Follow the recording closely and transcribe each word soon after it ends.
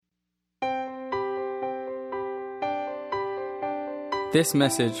This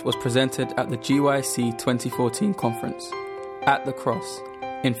message was presented at the GYC 2014 conference at the Cross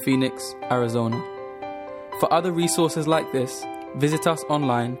in Phoenix, Arizona. For other resources like this, visit us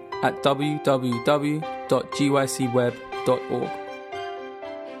online at www.gycweb.org.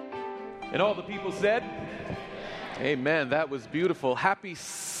 And all the people said, amen. That was beautiful. Happy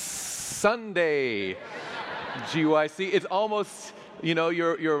Sunday, GYC. It's almost,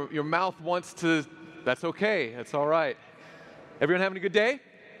 your mouth wants to, that's okay. That's all right. Everyone having a good day?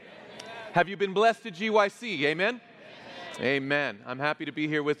 Have you been blessed at GYC? Amen? Amen. I'm happy to be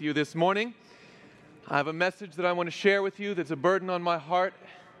here with you this morning. I have a message that I want to share with you that's a burden on my heart,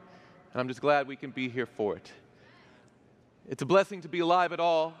 and I'm just glad we can be here for it. It's a blessing to be alive at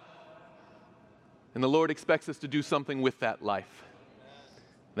all, and the Lord expects us to do something with that life.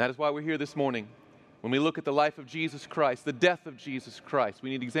 And that is why we're here this morning. When we look at the life of Jesus Christ, the death of Jesus Christ,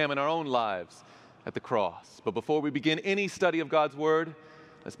 we need to examine our own lives at the cross. But before we begin any study of God's Word,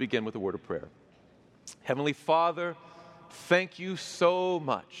 let's begin with a word of prayer. Heavenly Father, thank you so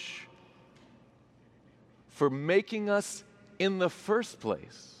much for making us in the first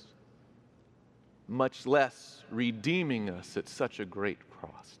place, much less redeeming us at such a great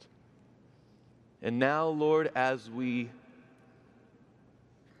cost. And now, Lord, as we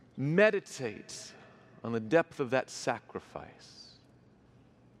meditate on the depth of that sacrifice,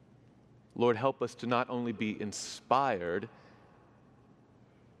 Lord, help us to not only be inspired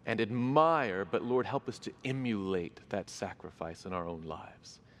and admire, but Lord, help us to emulate that sacrifice in our own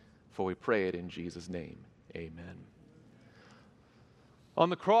lives. For we pray it in Jesus' name. Amen. On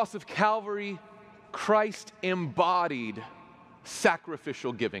the cross of Calvary, Christ embodied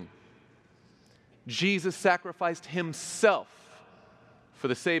sacrificial giving. Jesus sacrificed himself for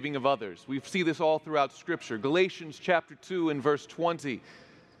the saving of others. We see this all throughout Scripture. Galatians chapter 2 and verse 20.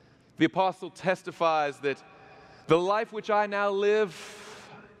 The apostle testifies that the life which I now live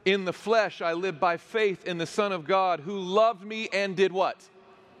in the flesh, I live by faith in the Son of God who loved me and did what?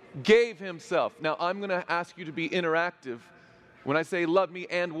 Gave himself. Now, I'm going to ask you to be interactive. When I say love me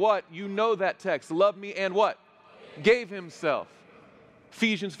and what, you know that text. Love me and what? Gave himself.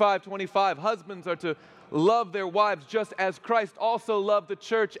 Ephesians 5:25, husbands are to love their wives just as Christ also loved the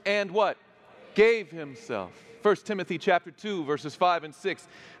church and what? Gave himself. 1 Timothy chapter 2, verses 5 and 6.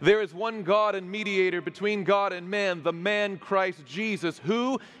 There is one God and mediator between God and man, the man Christ Jesus,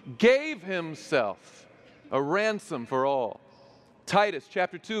 who gave himself a ransom for all. Titus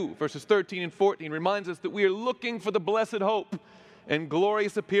chapter 2, verses 13 and 14 reminds us that we are looking for the blessed hope and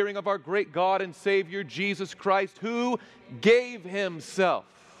glorious appearing of our great God and Savior, Jesus Christ, who gave himself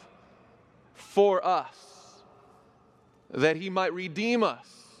for us, that he might redeem us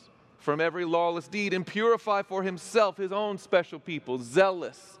from every lawless deed and purify for himself his own special people,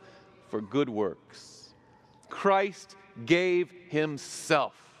 zealous for good works. Christ gave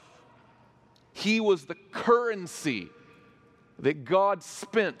himself. He was the currency that God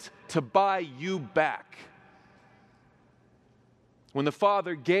spent to buy you back. When the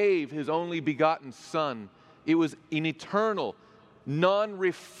Father gave his only begotten Son, it was an eternal,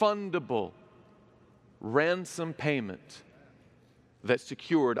 non-refundable ransom payment that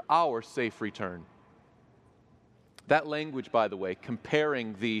secured our safe return. That language, by the way,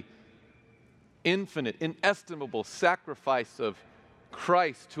 comparing the infinite, inestimable sacrifice of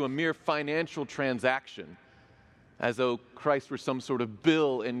Christ to a mere financial transaction, as though Christ were some sort of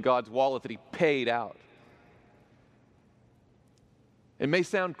bill in God's wallet that he paid out. It may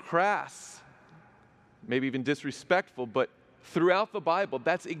sound crass, maybe even disrespectful, but throughout the Bible,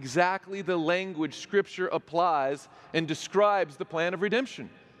 that's exactly the language Scripture applies and describes the plan of redemption.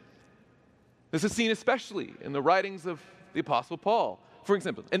 This is seen especially in the writings of the Apostle Paul. For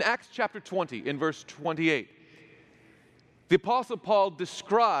example, in Acts chapter 20, in verse 28, the Apostle Paul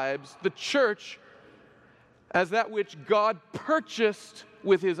describes the church as that which God purchased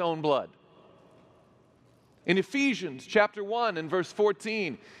with his own blood. In Ephesians chapter 1 and verse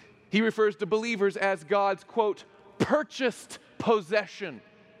 14, he refers to believers as God's, quote, purchased possession.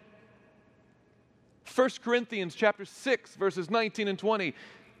 1 Corinthians chapter 6, verses 19 and 20.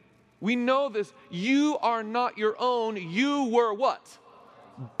 We know this. You are not your own. You were what?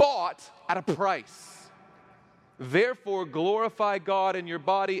 Bought at a price. Therefore, glorify God in your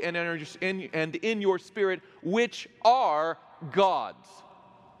body and in your spirit, which are God's.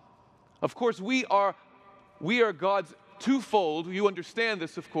 Of course, we are God's twofold. You understand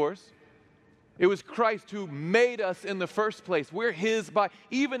this, of course. It was Christ who made us in the first place. We're his by,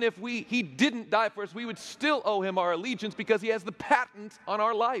 even if he didn't die for us, we would still owe him our allegiance because he has the patent on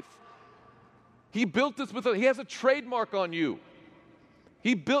our life. He built us he has a trademark on you.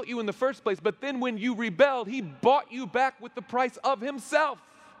 He built you in the first place, but then when you rebelled, He bought you back with the price of Himself.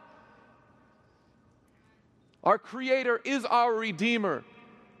 Our Creator is our Redeemer.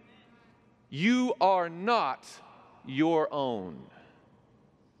 You are not your own.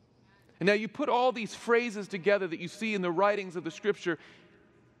 And now you put all these phrases together that you see in the writings of the Scripture,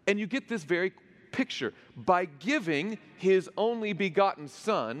 and you get this very picture. By giving His only begotten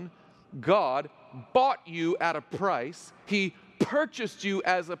Son, God bought you at a price. He purchased you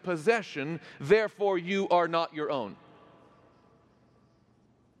as a possession, therefore you are not your own.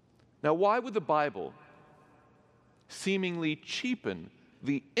 Now, why would the Bible seemingly cheapen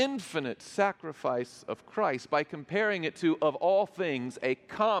the infinite sacrifice of Christ by comparing it to, of all things, a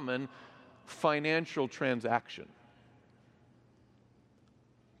common financial transaction?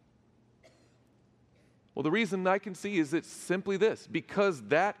 Well, the reason I can see is it's simply this: because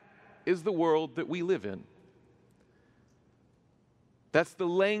that is the world that we live in. That's the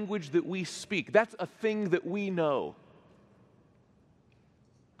language that we speak. That's a thing that we know.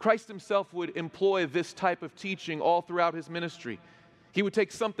 Christ Himself would employ this type of teaching all throughout His ministry. He would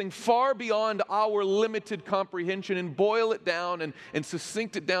take something far beyond our limited comprehension and boil it down and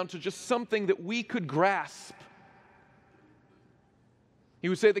succinct it down to just something that we could grasp. He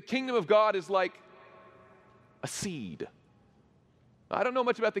would say the kingdom of God is like a seed. I don't know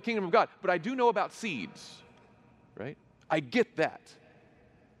much about the kingdom of God, but I do know about seeds, right? I get that.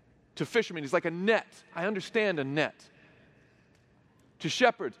 To fishermen, He's like a net. I understand a net. To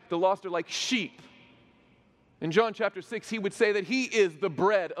shepherds, the lost are like sheep. In John chapter 6, He would say that He is the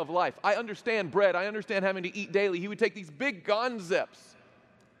bread of life. I understand bread. I understand having to eat daily. He would take these big concepts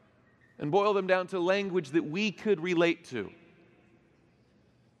and boil them down to language that we could relate to.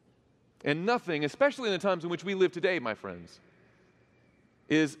 And nothing, especially in the times in which we live today, my friends,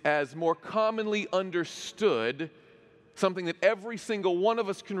 is as more commonly understood, something that every single one of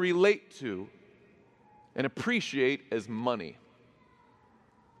us can relate to and appreciate, as money.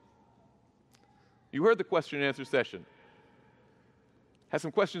 You heard the question and answer session. Had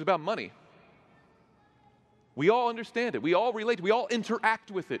some questions about money. We all understand it. We all relate. We all interact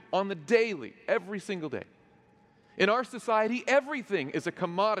with it on the daily, every single day. In our society, everything is a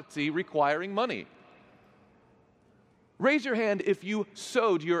commodity requiring money. Raise your hand if you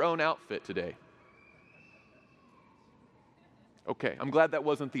sewed your own outfit today. Okay, I'm glad that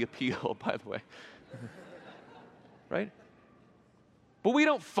wasn't the appeal, by the way. Right? But we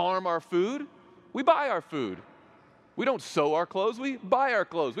don't farm our food. We buy our food. We don't sew our clothes. We buy our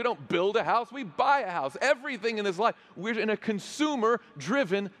clothes. We don't build a house. We buy a house. Everything in this life, we're in a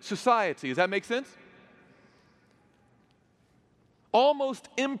consumer-driven society. Does that make sense? Almost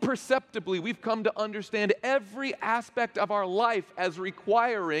imperceptibly, we've come to understand every aspect of our life as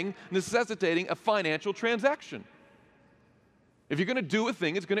necessitating a financial transaction. If you're going to do a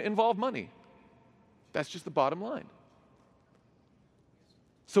thing, it's going to involve money. That's just the bottom line.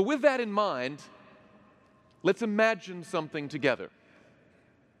 So with that in mind, let's imagine something together.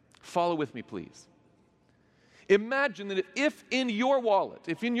 Follow with me, please. Imagine that if in your wallet,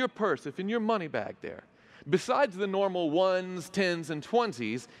 if in your purse, if in your money bag there, besides the normal 1s, 10s, and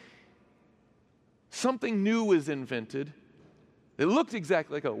 20s, something new was invented. It looked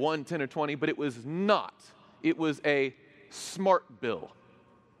exactly like a 1, 10, or 20, but it was not. It was a smart bill.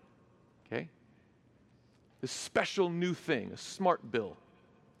 Okay? This special new thing, a smart bill.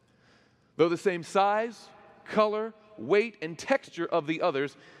 Though the same size, color, weight, and texture of the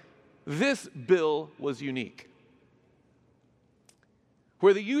others, this bill was unique.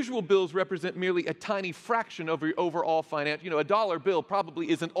 Where the usual bills represent merely a tiny fraction of your overall finance, a dollar bill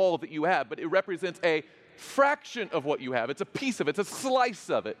probably isn't all that you have, but it represents a fraction of what you have. It's a piece of it. It's a slice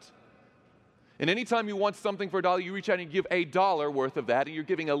of it. And anytime you want something for $1, you reach out and give $1 worth of that, and you're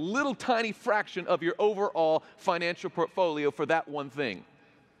giving a little tiny fraction of your overall financial portfolio for that one thing.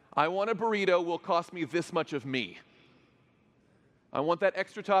 I want a burrito, will cost me this much of me. I want that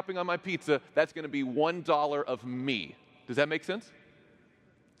extra topping on my pizza, that's going to be $1 of me. Does that make sense?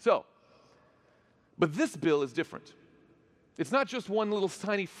 So, but this bill is different. It's not just one little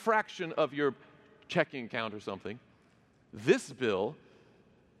tiny fraction of your checking account or something. This bill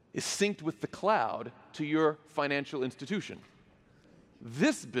is synced with the cloud to your financial institution.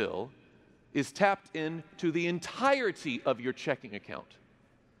 This bill is tapped into the entirety of your checking account.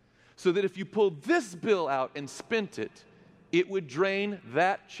 So that if you pulled this bill out and spent it, it would drain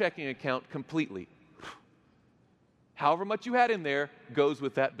that checking account completely. However much you had in there goes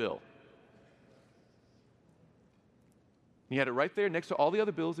with that bill. You had it right there next to all the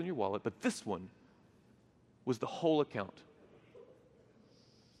other bills in your wallet, but this one was the whole account.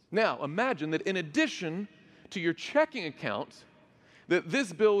 Now, imagine that in addition to your checking account, that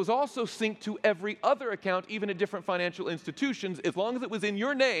this bill was also synced to every other account, even at different financial institutions. As long as it was in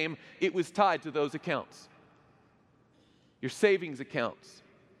your name, it was tied to those accounts. Your savings accounts,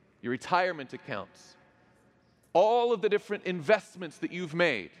 your retirement accounts, all of the different investments that you've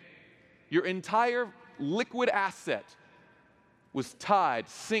made, your entire liquid asset was tied,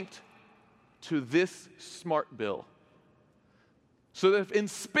 synced to this smart bill. So that if in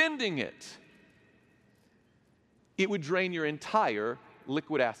spending it, it would drain your entire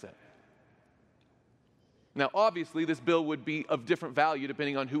liquid asset. Now, obviously, this bill would be of different value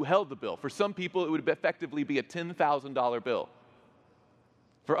depending on who held the bill. For some people, it would effectively be a $10,000 bill.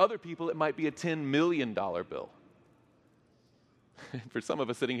 For other people, it might be a $10 million bill. For some of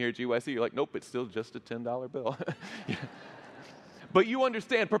us sitting here at GYC, you're like, nope, it's still just a $10 bill. Yeah. But you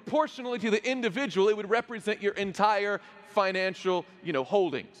understand, proportionally to the individual, it would represent your entire financial,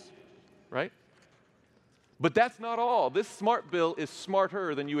 holdings, right? But that's not all. This smart bill is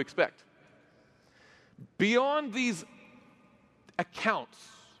smarter than you expect. Beyond these accounts,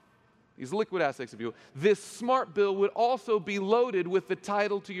 these liquid assets, if you will, this smart bill would also be loaded with the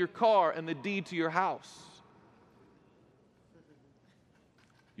title to your car and the deed to your house,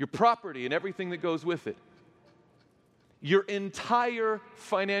 your property and everything that goes with it, your entire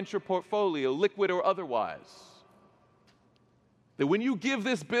financial portfolio, liquid or otherwise. That when you give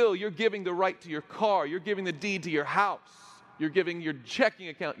this bill, you're giving the right to your car, you're giving the deed to your house, you're giving your checking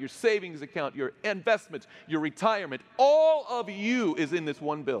account, your savings account, your investments, your retirement. All of you is in this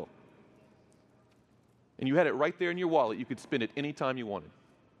one bill. And you had it right there in your wallet. You could spend it anytime you wanted.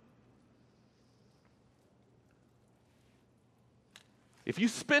 If you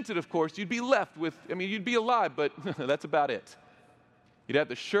spent it, of course, you'd be left with, you'd be alive, but that's about it. You'd have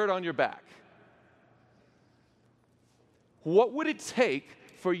the shirt on your back. What would it take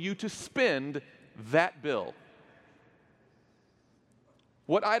for you to spend that bill?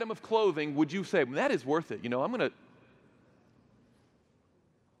 What item of clothing would you say, that is worth it?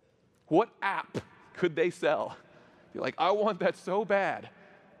 What app could they sell? You're like, I want that so bad.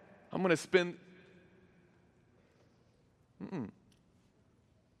 I'm going to spend.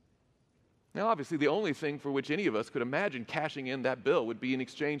 Now, obviously, the only thing for which any of us could imagine cashing in that bill would be in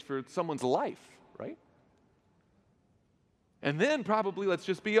exchange for someone's life, right? And then probably, let's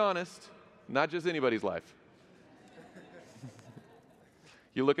just be honest, not just anybody's life.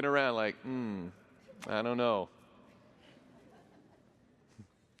 You're looking around like, I don't know.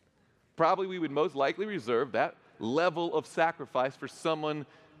 Probably we would most likely reserve that level of sacrifice for someone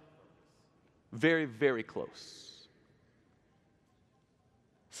very, very close.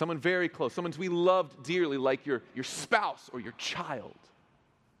 Someone very close, someone we loved dearly, like your spouse or your child.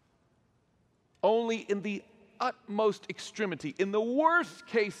 Only in the utmost extremity, in the worst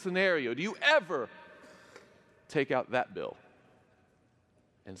case scenario, do you ever take out that bill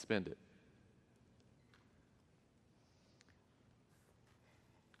and spend it.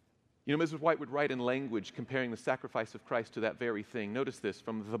 Mrs. White would write in language comparing the sacrifice of Christ to that very thing. Notice this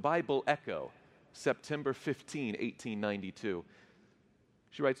from the Bible Echo, September 15, 1892.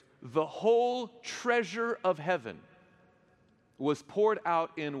 She writes, "The whole treasure of heaven was poured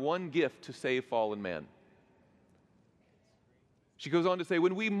out in one gift to save fallen man." She goes on to say,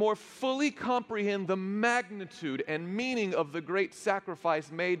 when we more fully comprehend the magnitude and meaning of the great sacrifice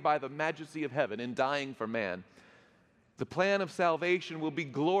made by the majesty of heaven in dying for man, the plan of salvation will be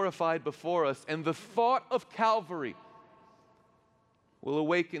glorified before us, and the thought of Calvary will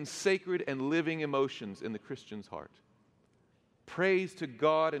awaken sacred and living emotions in the Christian's heart. Praise to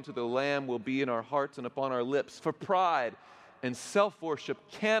God and to the Lamb will be in our hearts and upon our lips, for pride and self-worship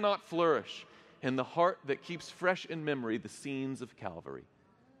cannot flourish in the heart that keeps fresh in memory the scenes of Calvary.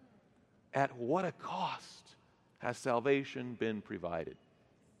 At what a cost has salvation been provided?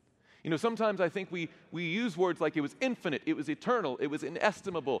 Sometimes I think we use words like it was infinite, it was eternal, it was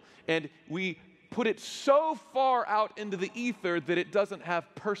inestimable, and we put it so far out into the ether that it doesn't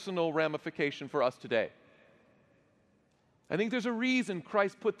have personal ramification for us today. I think there's a reason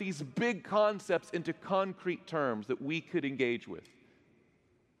Christ put these big concepts into concrete terms that we could engage with.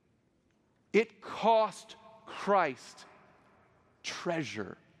 It cost Christ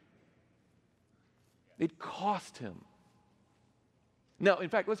treasure. It cost him. Now, in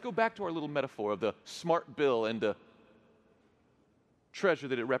fact, let's go back to our little metaphor of the smart bill and the treasure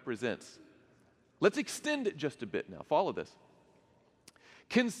that it represents. Let's extend it just a bit now. Follow this.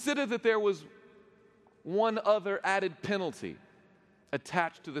 Consider that there was one other added penalty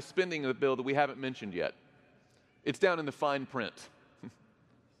attached to the spending of the bill that we haven't mentioned yet. It's down in the fine print.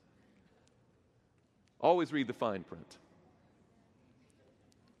 Always read the fine print.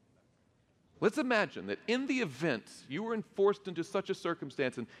 Let's imagine that in the event you were forced into such a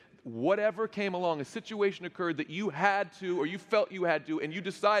circumstance and whatever came along, a situation occurred that you had to, or you felt you had to, and you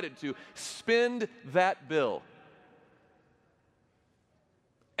decided to spend that bill.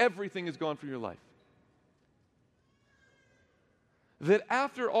 Everything is gone from your life. That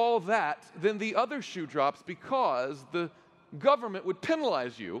after all that, then the other shoe drops because the government would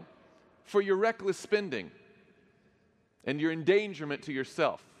penalize you for your reckless spending and your endangerment to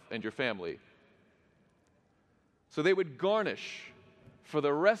yourself and your family. So they would garnish for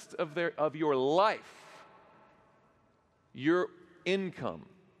the rest of your life your income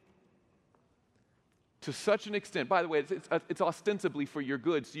to such an extent. By the way, it's ostensibly for your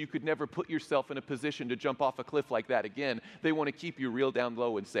good, so you could never put yourself in a position to jump off a cliff like that again. They want to keep you real down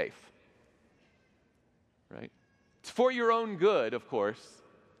low and safe. Right? It's for your own good, of course,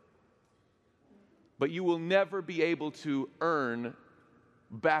 but you will never be able to earn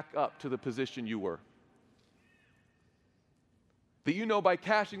back up to the position you were. That you know by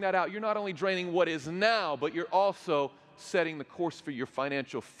cashing that out, you're not only draining what is now, but you're also setting the course for your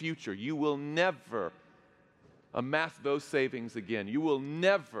financial future. You will never amass those savings again. You will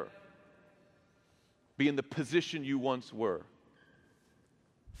never be in the position you once were.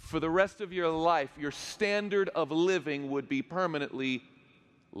 For the rest of your life, your standard of living would be permanently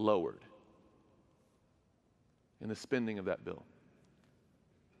lowered in the spending of that bill.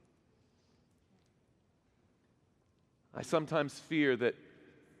 I sometimes fear that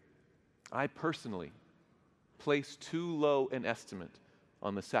I personally place too low an estimate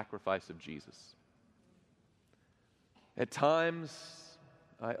on the sacrifice of Jesus. At times,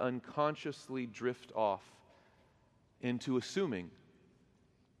 I unconsciously drift off into assuming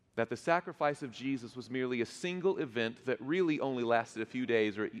that the sacrifice of Jesus was merely a single event that really only lasted a few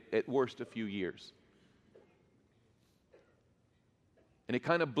days or at worst a few years. And it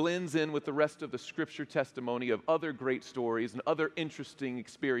kind of blends in with the rest of the scripture testimony of other great stories and other interesting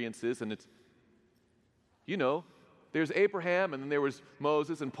experiences. And it's, there's Abraham, and then there was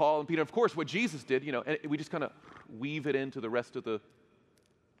Moses and Paul and Peter. Of course, what Jesus did, and we just kind of weave it into the rest of the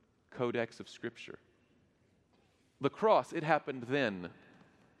codex of scripture. The cross, it happened then.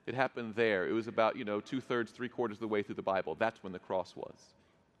 It happened there. It was about, 2/3, 3/4 of the way through the Bible. That's when the cross was.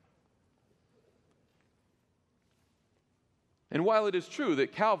 And while it is true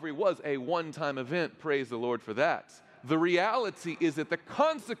that Calvary was a one-time event, praise the Lord for that, the reality is that the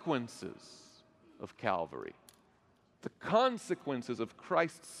consequences of Calvary, the consequences of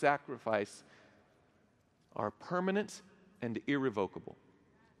Christ's sacrifice are permanent and irrevocable.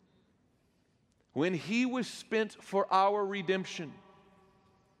 When he was spent for our redemption,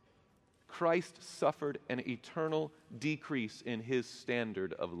 Christ suffered an eternal decrease in his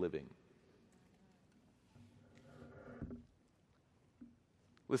standard of living.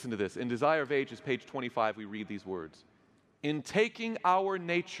 Listen to this. In Desire of Ages, page 25, we read these words. In taking our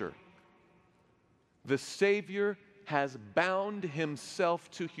nature, the Savior has bound himself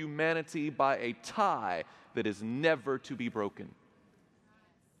to humanity by a tie that is never to be broken.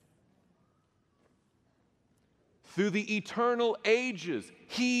 Through the eternal ages,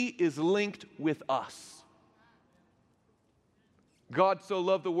 he is linked with us. God so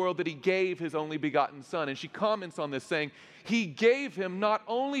loved the world that he gave his only begotten Son. And she comments on this saying, he gave him not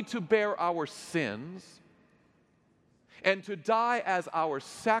only to bear our sins and to die as our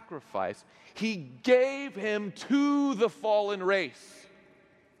sacrifice, he gave him to the fallen race.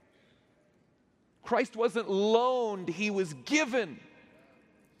 Christ wasn't loaned, he was given.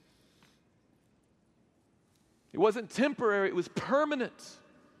 It wasn't temporary, it was permanent.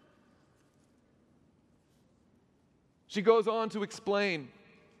 She goes on to explain,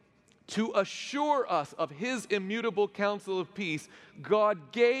 to assure us of his immutable counsel of peace,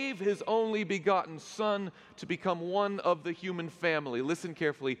 God gave his only begotten Son to become one of the human family. Listen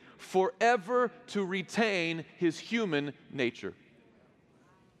carefully, forever to retain his human nature.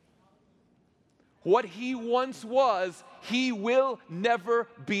 What he once was, he will never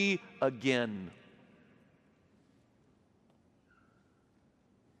be again.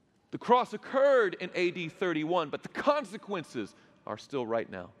 The cross occurred in AD 31, but the consequences are still right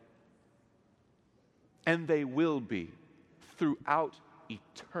now. And they will be throughout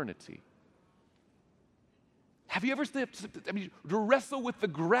eternity. Have you ever to wrestle with the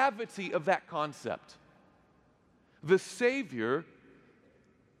gravity of that concept? The Savior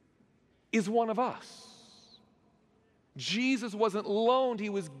is one of us. Jesus wasn't loaned, he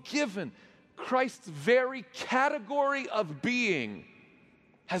was given. Christ's very category of being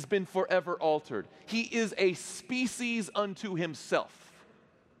has been forever altered. He is a species unto himself.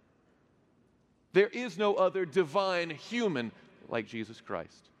 There is no other divine human like Jesus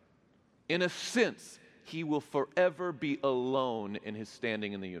Christ. in a sense, he will forever be alone in his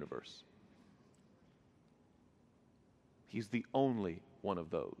standing in the universe. He's the only one of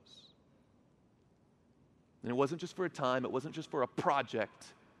those. And it wasn't just for a time, it wasn't just for a project,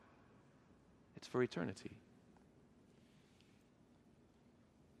 it's for eternity.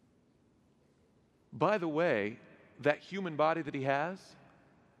 By the way, that human body that he has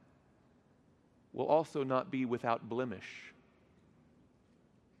will also not be without blemish.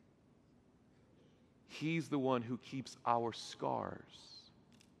 He's the one who keeps our scars.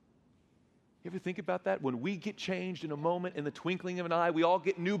 You ever think about that? When we get changed in a moment, in the twinkling of an eye, we all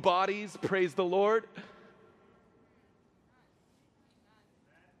get new bodies, praise the Lord.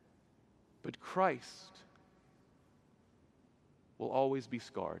 But Christ will always be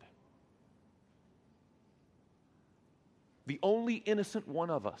scarred. The only innocent one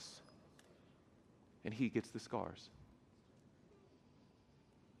of us, and he gets the scars.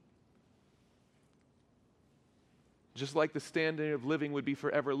 Just like the standard of living would be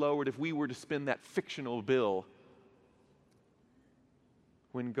forever lowered if we were to spend that fictional bill.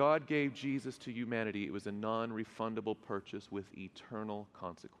 When God gave Jesus to humanity, it was a non-refundable purchase with eternal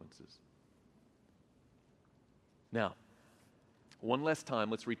consequences. Now, one last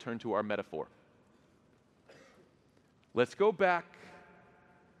time, let's return to our metaphor. Let's go back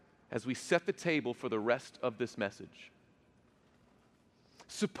as we set the table for the rest of this message.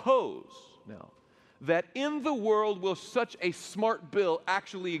 Suppose, now, that in the world where such a smart bill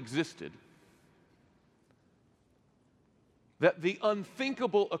actually existed, that the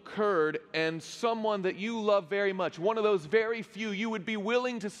unthinkable occurred and someone that you love very much, one of those very few you would be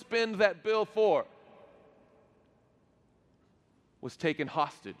willing to spend that bill for, was taken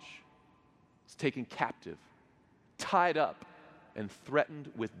hostage, was taken captive, tied up, and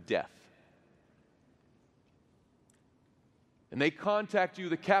threatened with death. And they contact you,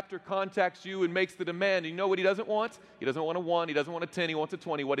 the captor contacts you and makes the demand. And you know what he doesn't want? He doesn't want a 1, he doesn't want a 10, he wants a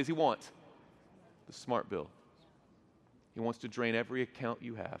 20. What does he want? The smart bill. He wants to drain every account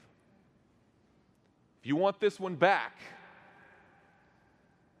you have. If you want this one back,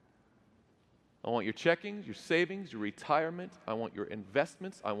 I want your checkings, your savings, your retirement. I want your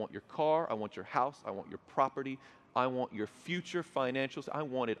investments. I want your car. I want your house. I want your property. I want your future financials. I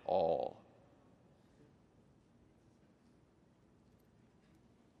want it all.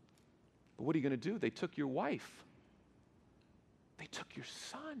 But what are you going to do? They took your wife. They took your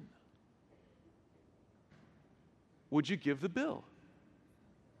son. Would you give the bill?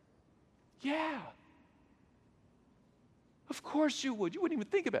 Yeah. Of course you would. You wouldn't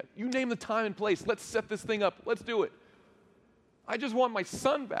even think about it. You name the time and place. Let's set this thing up. Let's do it. I just want my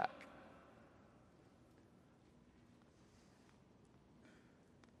son back.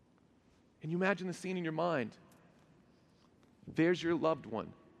 And you imagine the scene in your mind. There's your loved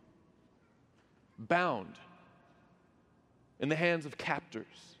one, bound in the hands of captors.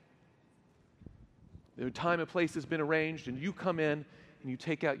 Their time and place has been arranged, and you come in and you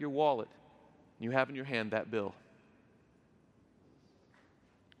take out your wallet, and you have in your hand that bill.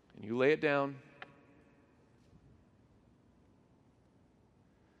 And you lay it down.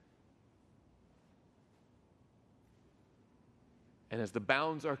 And as the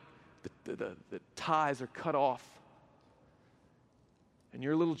bounds are, the ties are cut off, and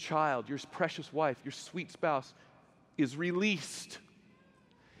your little child, your precious wife, your sweet spouse is released,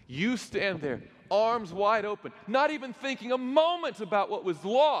 you stand there, arms wide open, not even thinking a moment about what was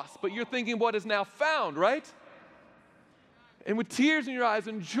lost, but you're thinking what is now found, right? And with tears in your eyes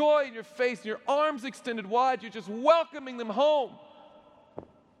and joy in your face and your arms extended wide, you're just welcoming them home.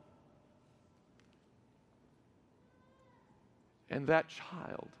 And that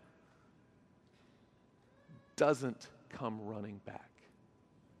child doesn't come running back.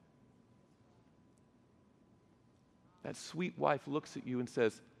 That sweet wife looks at you and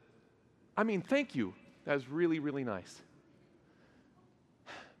says, thank you. That was really, really nice.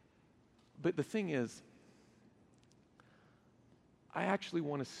 But the thing is, I actually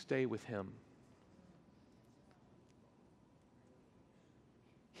want to stay with him.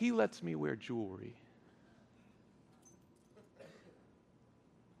 He lets me wear jewelry.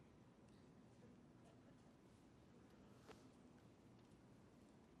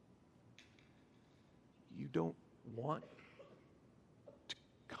 You don't want to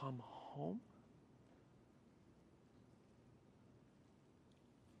come home?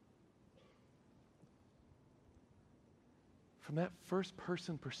 From that first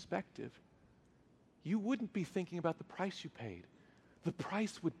person perspective, you wouldn't be thinking about the price you paid. The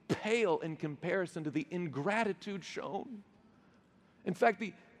price would pale in comparison to the ingratitude shown. In fact,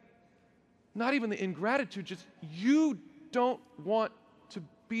 not even the ingratitude, just you don't want to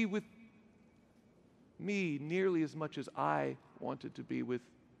be with me nearly as much as I wanted to be with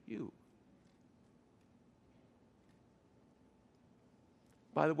you.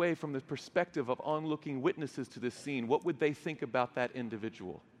 By the way, from the perspective of onlooking witnesses to this scene, what would they think about that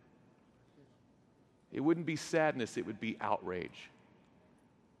individual? It wouldn't be sadness, it would be outrage.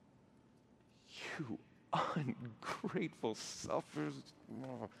 You ungrateful, selfish,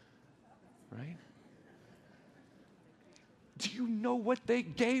 right? Do you know what they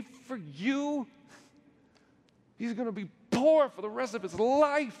gave for you? He's going to be poor for the rest of his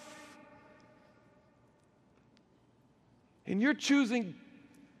life. And you're choosing,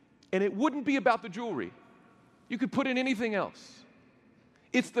 and it wouldn't be about the jewelry. You could put in anything else.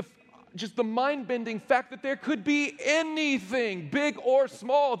 It's just the mind-bending fact that there could be anything, big or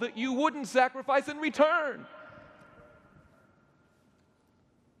small, that you wouldn't sacrifice in return.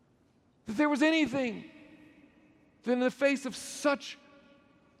 That there was anything that in the face of such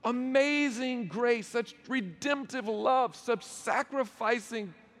amazing grace, such redemptive love, such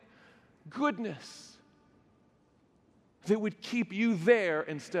sacrificing goodness, that would keep you there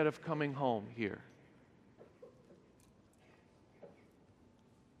instead of coming home here.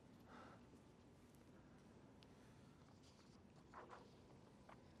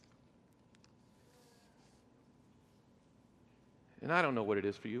 And I don't know what it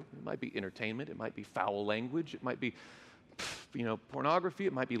is for you. It might be entertainment. It might be foul language. It might be, pornography.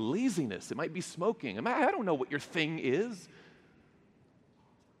 It might be laziness. It might be smoking. I don't know what your thing is.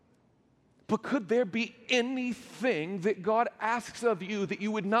 But could there be anything that God asks of you that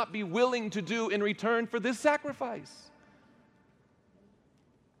you would not be willing to do in return for this sacrifice?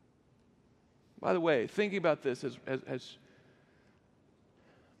 By the way, thinking about this as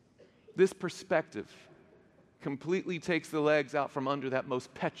this perspective completely takes the legs out from under that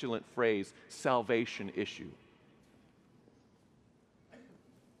most petulant phrase, salvation issue.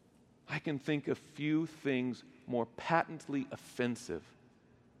 I can think of few things more patently offensive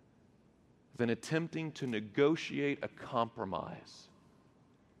than attempting to negotiate a compromise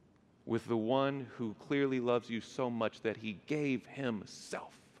with the one who clearly loves you so much that he gave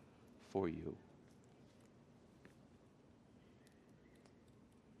himself for you.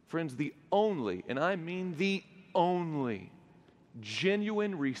 Friends, the only, and I mean the only,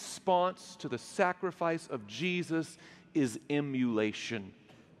 genuine response to the sacrifice of Jesus is emulation.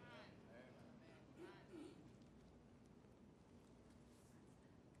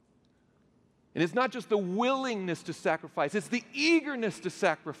 And it's not just the willingness to sacrifice, it's the eagerness to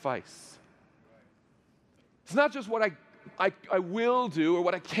sacrifice. It's not just what I will do or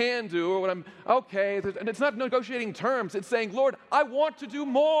what I can do or what I'm okay. And it's not negotiating terms. It's saying, Lord, I want to do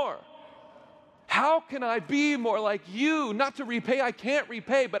more. How can I be more like you? Not to repay, I can't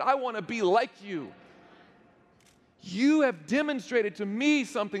repay, but I want to be like you. You have demonstrated to me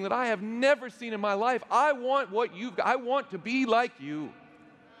something that I have never seen in my life. I want what you've got. I want to be like you.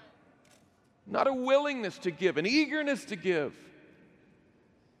 Not a willingness to give, an eagerness to give.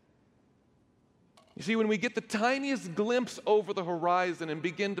 You see, when we get the tiniest glimpse over the horizon and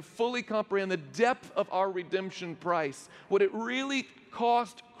begin to fully comprehend the depth of our redemption price, what it really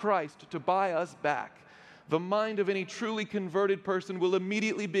cost Christ to buy us back, the mind of any truly converted person will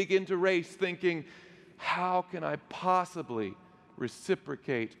immediately begin to race thinking, how can I possibly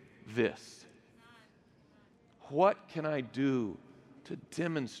reciprocate this? What can I do to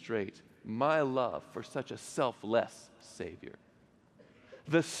demonstrate my love for such a selfless Savior?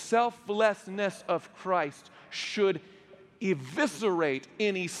 The selflessness of Christ should eviscerate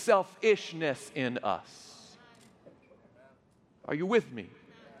any selfishness in us. Are you with me?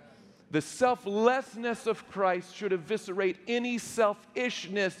 The selflessness of Christ should eviscerate any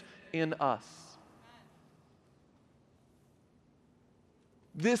selfishness in us.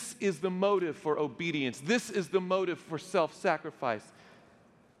 This is the motive for obedience. This is the motive for self-sacrifice.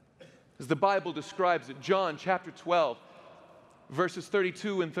 As the Bible describes it, John chapter 12, verses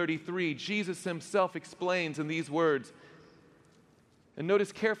 32 and 33, Jesus himself explains in these words, and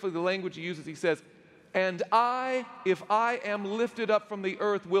notice carefully the language he uses. He says, and I, if I am lifted up from the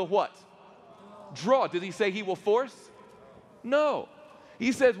earth, will what? Draw. Did he say he will force? No.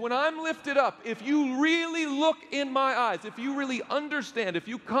 He says, when I'm lifted up, if you really look in my eyes, if you really understand, if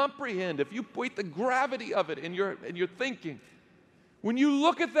you comprehend, if you put the gravity of it in your thinking, when you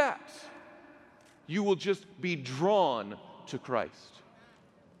look at that, you will just be drawn to Christ.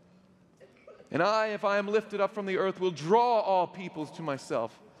 And I, if I am lifted up from the earth, will draw all peoples to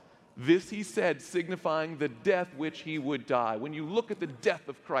myself. This he said, signifying the death which he would die. When you look at the death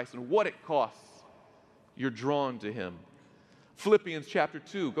of Christ and what it costs, you're drawn to him. Philippians chapter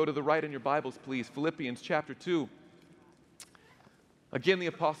 2. Go to the right in your Bibles, please. Philippians chapter 2. Again, the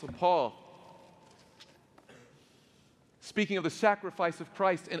Apostle Paul Speaking of the sacrifice of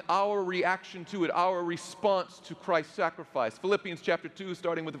Christ and our reaction to it, our response to Christ's sacrifice. Philippians chapter 2,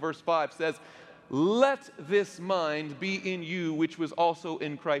 starting with verse 5, says, "Let this mind be in you, which was also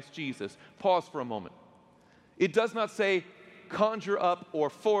in Christ Jesus." Pause for a moment. It does not say conjure up or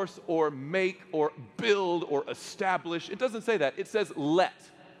force or make or build or establish. It doesn't say that. It says let.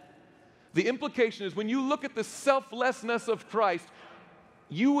 The implication is when you look at the selflessness of Christ,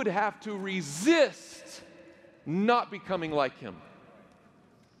 you would have to resist not becoming like him.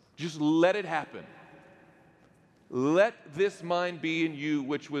 Just let it happen. Let this mind be in you,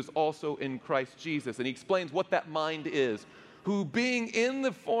 which was also in Christ Jesus. And he explains what that mind is. Who being in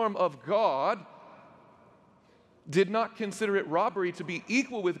the form of God, did not consider it robbery to be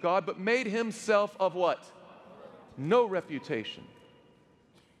equal with God, but made himself of what? No reputation.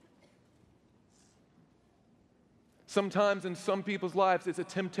 Sometimes in some people's lives, it's a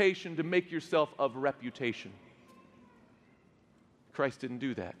temptation to make yourself of reputation. Christ didn't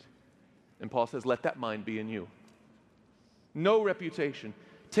do that. And Paul says, let that mind be in you. No reputation,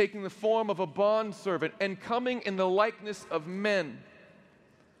 taking the form of a bondservant and coming in the likeness of men.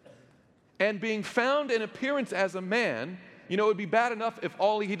 And being found in appearance as a man, it would be bad enough if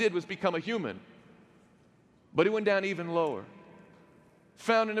all he did was become a human. But he went down even lower.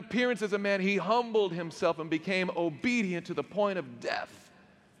 Found in appearance as a man, he humbled himself and became obedient to the point of death,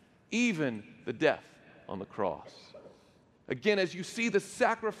 even the death on the cross. Again, as you see the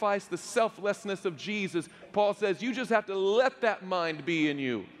sacrifice, the selflessness of Jesus, Paul says you just have to let that mind be in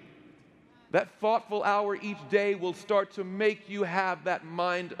you. That thoughtful hour each day will start to make you have that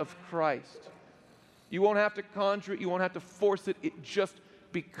mind of Christ. You won't have to conjure it. You won't have to force it. It just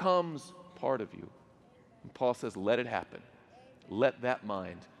becomes part of you. And Paul says, let it happen. Let that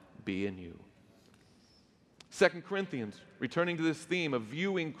mind be in you. 2 Corinthians, returning to this theme of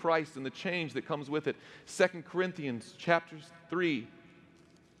viewing Christ and the change that comes with it. 2 Corinthians chapter 3.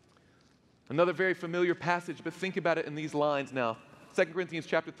 Another very familiar passage, but think about it in these lines now. 2 Corinthians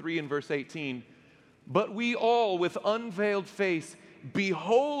chapter 3 and verse 18. But we all with unveiled face,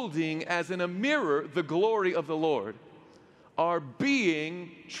 beholding as in a mirror the glory of the Lord, are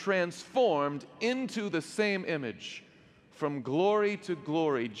being transformed into the same image, from glory to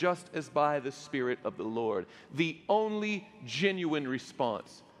glory, just as by the Spirit of the Lord. The only genuine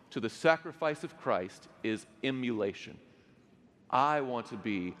response to the sacrifice of Christ is emulation. I want to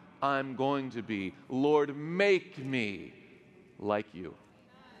be, I'm going to be, Lord, make me like you.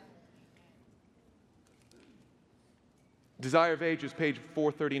 Desire of Ages, page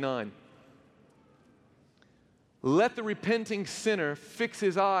 439. Let the repenting sinner fix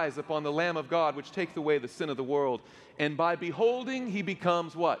his eyes upon the Lamb of God, which takes away the sin of the world. And by beholding, he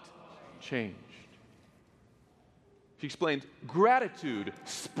becomes what? Changed. She explains, gratitude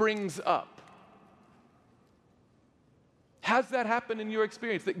springs up. Has that happened in your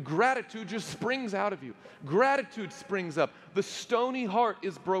experience? That gratitude just springs out of you. Gratitude springs up. The stony heart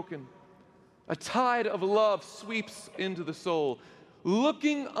is broken. A tide of love sweeps into the soul.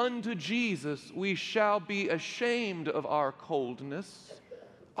 Looking unto Jesus, we shall be ashamed of our coldness,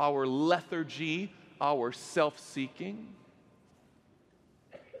 our lethargy, our self-seeking.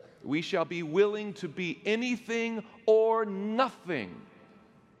 We shall be willing to be anything or nothing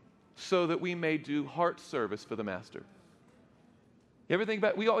so that we may do heart service for the Master. You ever think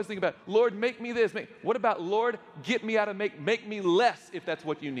about, we always think about, Lord, make me this. What about, Lord, get me out of make me less if that's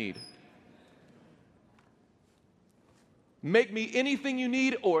what you need. Make me anything you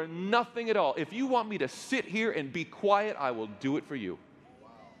need or nothing at all. If you want me to sit here and be quiet, I will do it for you.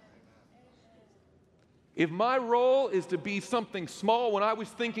 If my role is to be something small when I was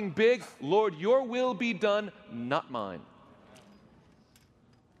thinking big, Lord, your will be done, not mine.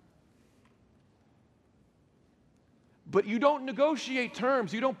 But you don't negotiate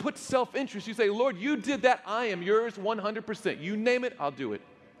terms. You don't put self-interest. You say, Lord, you did that. I am yours 100%. You name it, I'll do it.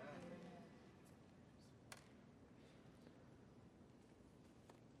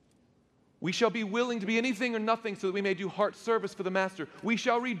 We shall be willing to be anything or nothing so that we may do heart service for the Master. We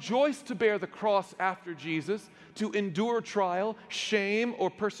shall rejoice to bear the cross after Jesus, to endure trial, shame, or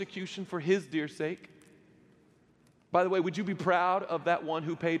persecution for his dear sake. By the way, would you be proud of that one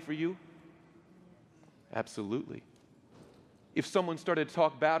who paid for you? Absolutely. If someone started to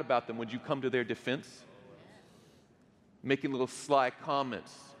talk bad about them, would you come to their defense? Making little sly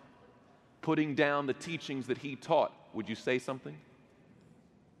comments, putting down the teachings that he taught, would you say something?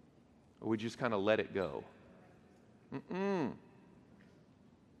 Or would you just kind of let it go? I'm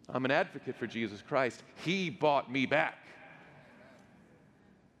an advocate for Jesus Christ. He bought me back.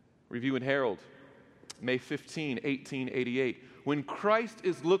 Review and Herald, May 15, 1888. when Christ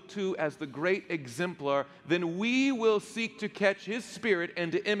is looked to as the great exemplar, then we will seek to catch his spirit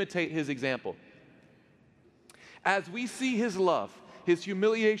and to imitate his example. As we see his love, his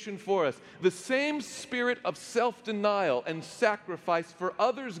humiliation for us, the same spirit of self-denial and sacrifice for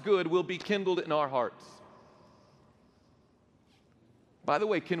others' good will be kindled in our hearts. By the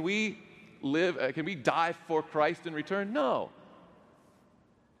way, can we die for Christ in return? No.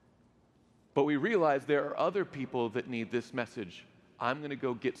 But we realize there are other people that need this message. I'm going to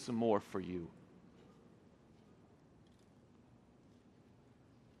go get some more for you.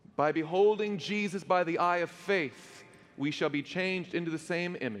 By beholding Jesus by the eye of faith, we shall be changed into the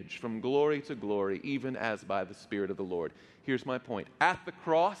same image from glory to glory, even as by the Spirit of the Lord. Here's my point. At the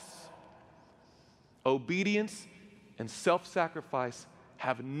cross, obedience and self-sacrifice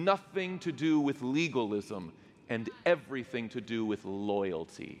have nothing to do with legalism and everything to do with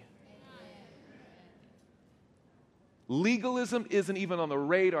loyalty. Legalism isn't even on the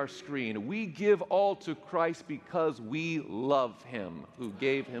radar screen. We give all to Christ because we love him who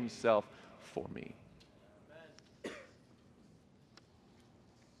gave himself for me.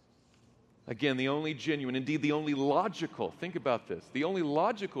 Again, the only genuine, indeed the only logical, think about this, the only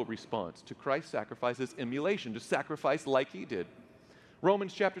logical response to Christ's sacrifice is emulation, to sacrifice like he did.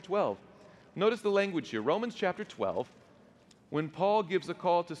 Romans chapter 12. Notice the language here. Romans chapter 12, when Paul gives a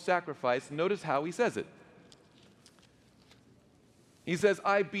call to sacrifice, notice how he says it. He says,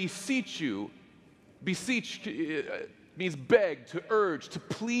 I beseech you. Beseech means beg, to urge, to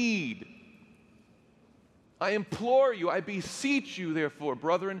plead. I implore you, I beseech you, therefore,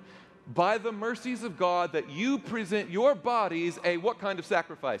 brethren, by the mercies of God, that you present your bodies a what kind of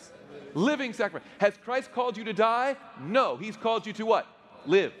sacrifice? Living sacrifice. Has Christ called you to die? No. He's called you to what?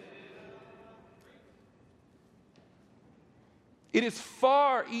 Live. It is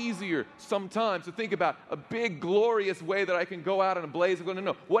far easier sometimes to think about a big, glorious way that I can go out in a blaze of glory.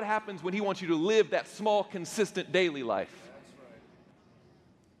 No. What happens when he wants you to live that small, consistent daily life?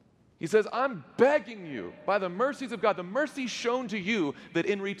 He says, I'm begging you, by the mercies of God, the mercy shown to you, that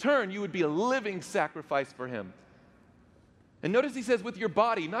in return you would be a living sacrifice for him. And notice he says with your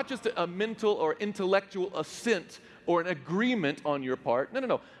body, not just a mental or intellectual assent or an agreement on your part.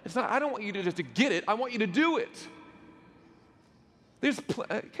 No. It's not, I don't want you to just to get it. I want you to do it.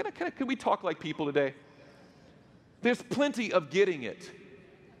 Can we talk like people today? There's plenty of getting it.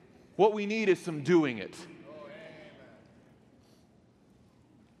 What we need is some doing it.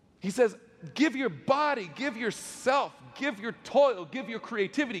 He says, give your body, give yourself, give your toil, give your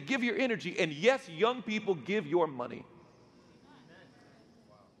creativity, give your energy, and yes, young people, give your money.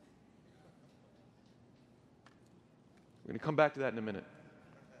 We're going to come back to that in a minute.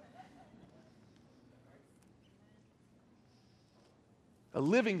 A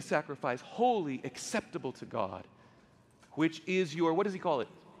living sacrifice, holy, acceptable to God, which is your, what does he call it?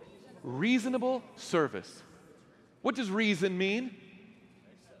 Reasonable service. What does reason mean?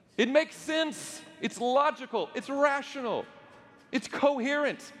 It makes sense. It's logical. It's rational. It's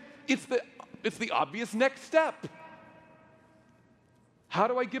coherent. It's the obvious next step. How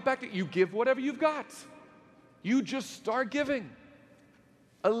do I get back to you? Give whatever you've got. You just start giving.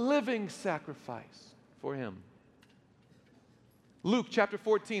 A living sacrifice for him. Luke chapter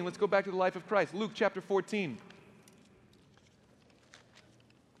 14. Let's go back to the life of Christ. Luke chapter 14.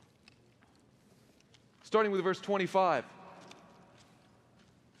 Starting with verse 25.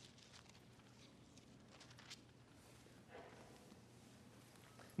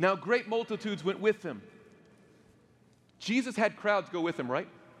 Now great multitudes went with him. Jesus had crowds go with him, right?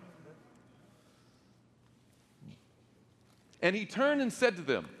 And he turned and said to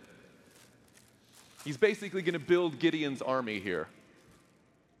them, he's basically going to build Gideon's army here.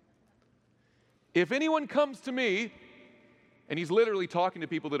 If anyone comes to me, and he's literally talking to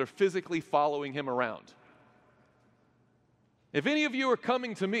people that are physically following him around. If any of you are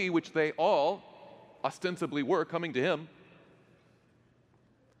coming to me, which they all ostensibly were coming to him,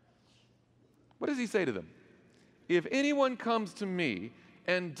 what does he say to them? If anyone comes to me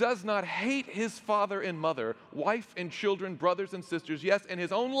and does not hate his father and mother, wife and children, brothers and sisters, yes, and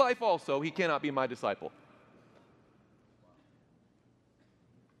his own life also, he cannot be my disciple.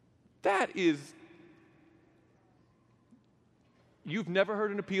 That is, you've never heard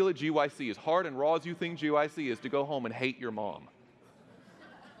an appeal at GYC, as hard and raw as you think GYC is, to go home and hate your mom.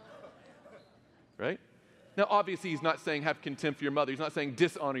 Right? Now, obviously, he's not saying have contempt for your mother. He's not saying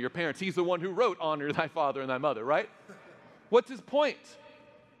dishonor your parents. He's the one who wrote honor thy father and thy mother, right? What's his point?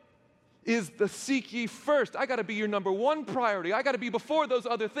 Is the seek ye first. I got to be your number one priority. I got to be before those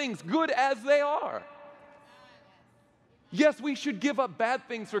other things, good as they are. Yes, we should give up bad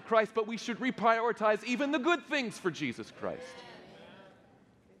things for Christ, but we should reprioritize even the good things for Jesus Christ.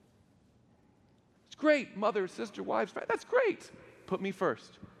 great. Mother, sister, wives, friends, that's great. Put me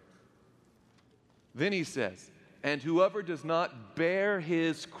first. Then he says, and whoever does not bear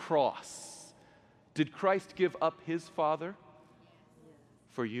his cross. Did Christ give up his Father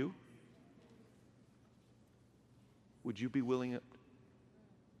for you? Would you be willing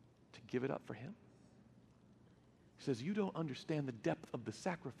to give it up for him? He says, you don't understand the depth of the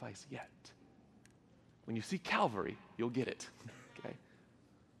sacrifice yet. When you see Calvary, you'll get it. Okay?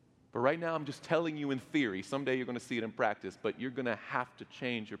 But right now, I'm just telling you in theory. Someday you're going to see it in practice, but you're going to have to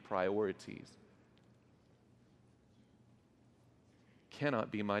change your priorities.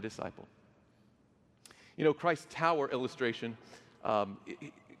 Cannot be my disciple. You know, Christ's tower illustration,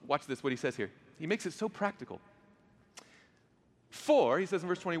 watch this, what he says here. He makes it so practical. For, he says in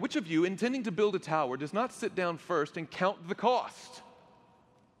verse 20, which of you, intending to build a tower, does not sit down first and count the cost?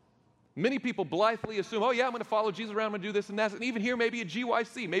 Many people blithely assume, oh yeah, I'm going to follow Jesus around, I'm going to do this and that. And even here, maybe at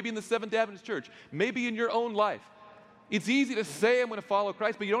GYC, maybe in the Seventh-day Adventist Church, maybe in your own life. It's easy to say I'm going to follow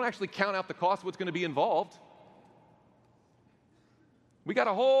Christ, but you don't actually count out the cost of what's going to be involved. We got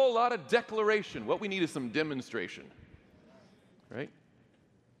a whole lot of declaration. What we need is some demonstration, right?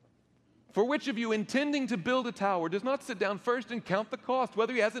 For which of you, intending to build a tower, does not sit down first and count the cost,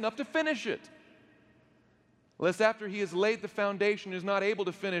 whether he has enough to finish it? Lest after he has laid the foundation and is not able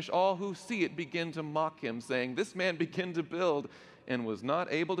to finish, all who see it begin to mock him, saying, this man began to build and was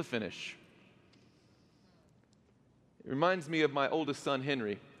not able to finish. It reminds me of my oldest son,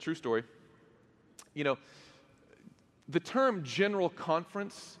 Henry. True story. You know, the term general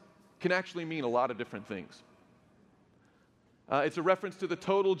conference can actually mean a lot of different things. It's a reference to the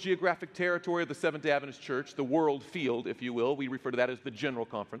total geographic territory of the Seventh-day Adventist Church, the world field, if you will. We refer to that as the general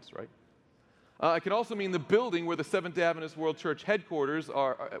conference, right? It can also mean the building where the Seventh-day Adventist World Church headquarters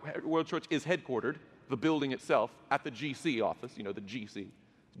are. World Church is headquartered, the building itself, at the GC office, you know, the GC,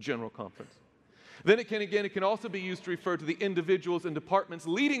 General Conference. Then it can also be used to refer to the individuals and departments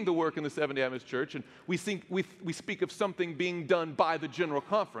leading the work in the Seventh-day Adventist Church, and we speak of something being done by the General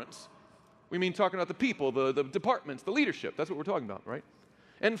Conference. We mean talking about the people, the departments, the leadership. That's what we're talking about, right?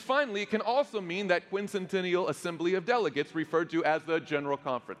 And finally, it can also mean that quincentennial assembly of delegates referred to as the General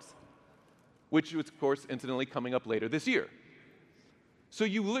Conference, which is, of course, incidentally coming up later this year. So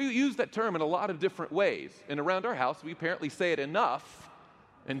you use that term in a lot of different ways. And around our house, we apparently say it enough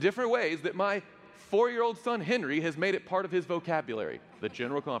in different ways that my 4-year-old son, Henry, has made it part of his vocabulary, the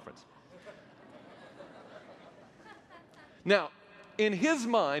General Conference. Now, in his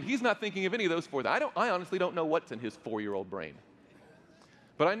mind, he's not thinking of any of those four. I honestly don't know what's in his 4-year-old brain.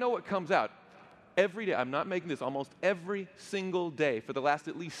 But I know what comes out every day. I'm not making this, almost every single day for the last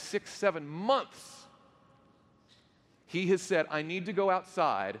at least 6-7 months. He has said, I need to go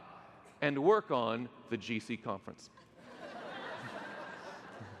outside and work on the GC conference.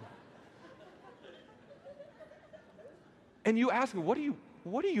 And you ask him, what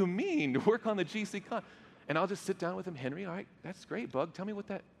do you mean to work on the GC conference? And I'll just sit down with him, Henry, all right, that's great, Bug. Tell me what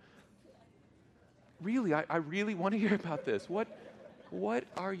that, really, I really want to hear about this. What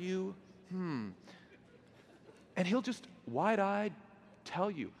are you, And he'll just wide-eyed tell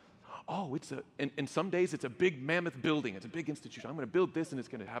you, oh, and some days it's a big mammoth building. It's a big institution. I'm going to build this, and it's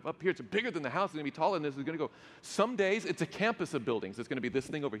going to have up here. It's bigger than the house. It's going to be taller than this. It's going to go. Some days it's a campus of buildings. It's going to be this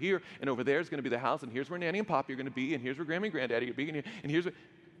thing over here, and over there is going to be the house, and here's where Nanny and Poppy are going to be, and here's where Grammy and Granddaddy are going to be, and here's where...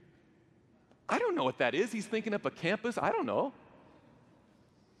 I don't know what that is. He's thinking up a campus. I don't know.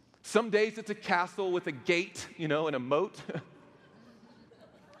 Some days it's a castle with a gate, and a moat.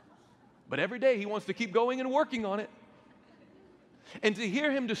 But every day he wants to keep going and working on it. And to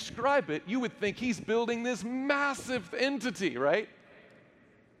hear him describe it, you would think he's building this massive entity, right?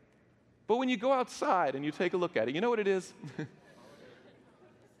 But when you go outside and you take a look at it, you know what it is?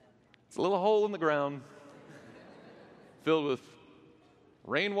 It's a little hole in the ground filled with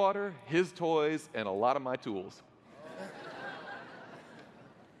rainwater, his toys, and a lot of my tools.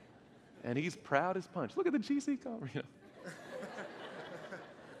 And he's proud as punch. Look at the GC cover.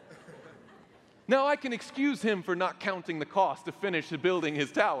 Now, I can excuse him for not counting the cost to finish building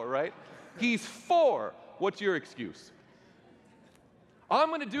his tower, right? He's 4. What's your excuse? I'm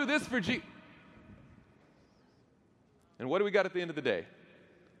going to do this for And what do we got at the end of the day?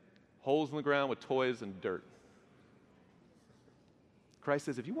 Holes in the ground with toys and dirt. Christ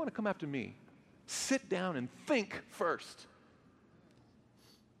says, if you want to come after me, sit down and think first.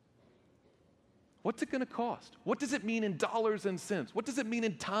 What's it going to cost? What does it mean in dollars and cents? What does it mean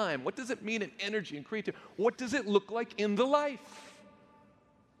in time? What does it mean in energy and creativity? What does it look like in the life?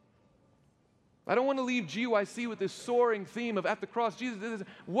 I don't want to leave GYC with this soaring theme of at the cross, Jesus.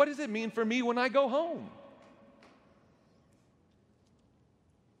 What does it mean for me when I go home?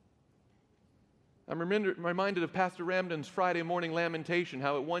 I'm reminded of Pastor Ramden's Friday morning lamentation,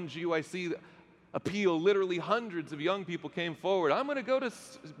 how at one GYC appeal, literally hundreds of young people came forward. I'm going to go to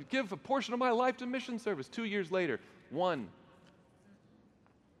give a portion of my life to mission service. 2 years later, one.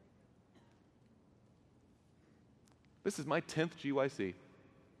 This is my 10th GYC.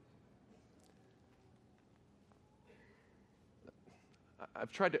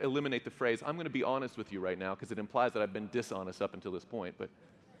 I've tried to eliminate the phrase, I'm going to be honest with you right now, because it implies that I've been dishonest up until this point, but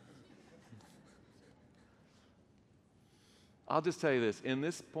I'll just tell you this. In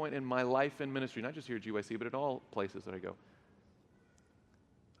this point in my life and ministry, not just here at GYC, but at all places that I go,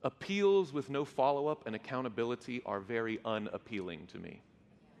 appeals with no follow-up and accountability are very unappealing to me.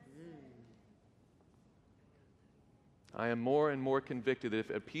 I am more and more convicted that if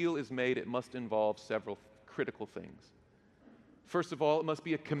appeal is made, it must involve several critical things. First of all, it must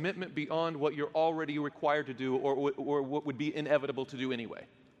be a commitment beyond what you're already required to do or what would be inevitable to do anyway.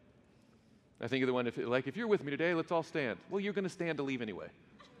 I think of the one, if you're with me today, let's all stand. Well, you're going to stand to leave anyway.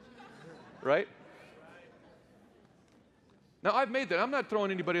 Right? Now, I've made that. I'm not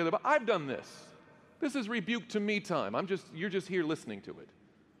throwing anybody under the bus. I've done this. This is rebuke to me time. You're just here listening to it.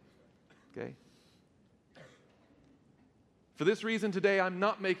 Okay? For this reason today, I'm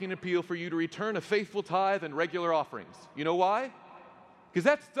not making an appeal for you to return a faithful tithe and regular offerings. You know why? Because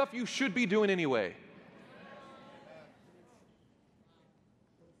that's stuff you should be doing anyway.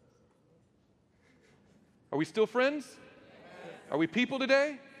 Are we still friends? Are we people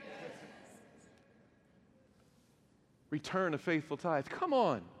today? Return a faithful tithe. Come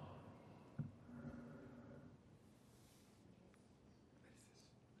on.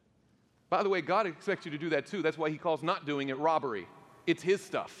 By the way, God expects you to do that too. That's why he calls not doing it robbery. It's his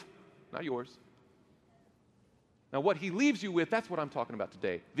stuff, not yours. Now, what he leaves you with, that's what I'm talking about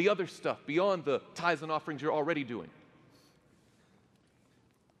today. The other stuff beyond the tithes and offerings you're already doing.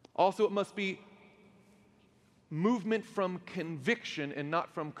 Also, it must be movement from conviction and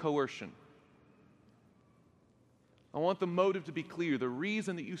not from coercion. I want the motive to be clear. The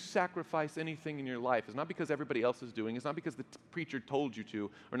reason that you sacrifice anything in your life is not because everybody else is doing, it's not because the preacher told you to,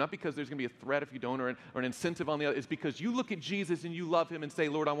 or not because there's going to be a threat if you don't, or an incentive on the other. It's because you look at Jesus and you love him and say,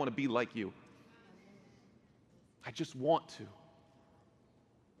 Lord, I want to be like you. I just want to.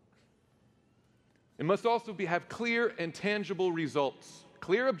 It must also have clear and tangible results.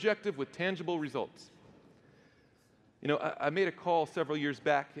 Clear objective with tangible results. You know, I made a call several years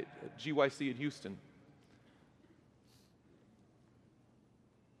back at GYC in Houston.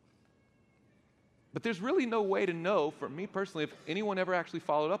 But there's really no way to know, for me personally, if anyone ever actually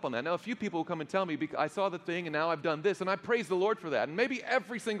followed up on that. Now, a few people will come and tell me, I saw the thing and now I've done this, and I praise the Lord for that. And maybe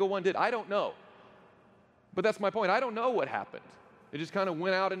every single one did. I don't know. But that's my point. I don't know what happened. It just kind of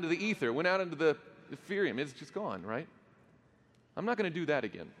went out into the ether, went out into the ethereum. It's just gone, right? I'm not going to do that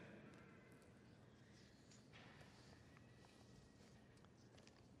again.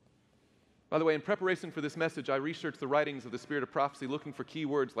 By the way, in preparation for this message, I researched the writings of the Spirit of Prophecy, looking for key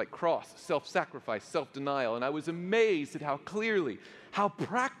words like cross, self-sacrifice, self-denial, and I was amazed at how clearly, how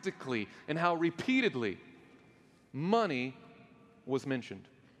practically, and how repeatedly money was mentioned.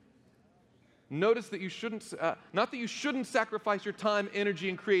 Notice that you shouldn't, not that you shouldn't sacrifice your time, energy,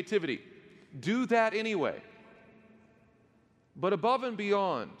 and creativity. Do that anyway. But above and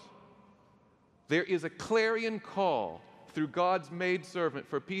beyond, there is a clarion call through God's maidservant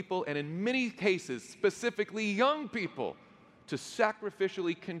for people, and in many cases, specifically young people, to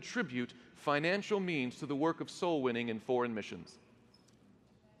sacrificially contribute financial means to the work of soul winning and foreign missions.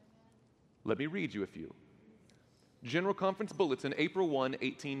 Let me read you a few. General Conference Bulletin, April 1,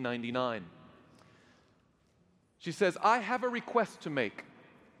 1899. She says, I have a request to make.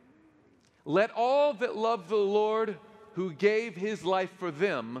 Let all that love the Lord who gave his life for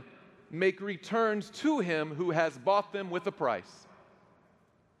them make returns to him who has bought them with a price.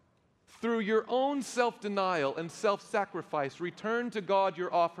 Through your own self-denial and self-sacrifice, return to God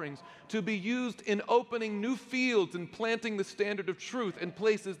your offerings to be used in opening new fields and planting the standard of truth in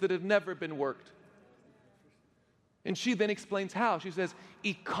places that have never been worked. And she then explains how. She says,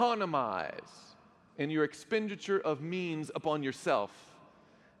 economize in your expenditure of means upon yourself.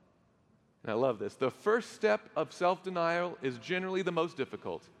 And I love this. The first step of self-denial is generally the most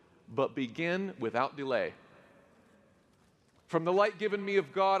difficult, but begin without delay. From the light given me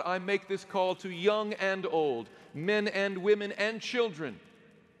of God, I make this call to young and old, men and women and children.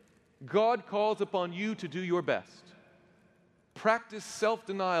 God calls upon you to do your best. Practice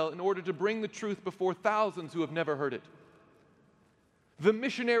self-denial in order to bring the truth before thousands who have never heard it. The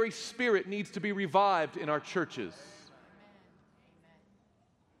missionary spirit needs to be revived in our churches.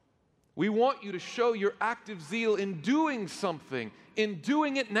 We want you to show your active zeal in doing something, in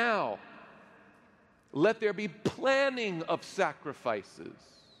doing it now. Let there be planning of sacrifices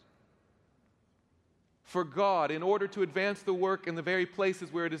for God in order to advance the work in the very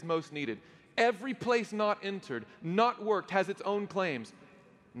places where it is most needed. Every place not entered, not worked, has its own claims.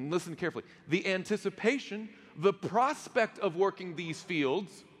 And listen carefully. The anticipation, the prospect of working these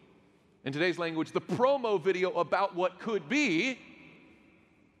fields, in today's language, the promo video about what could be,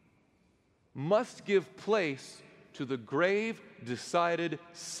 must give place to the grave, decided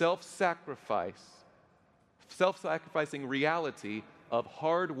self-sacrificing reality of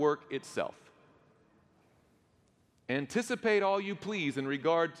hard work itself. Anticipate all you please in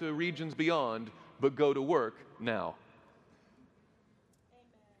regard to regions beyond, but go to work now.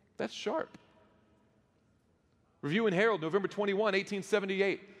 That's sharp. Review and Herald, November 21,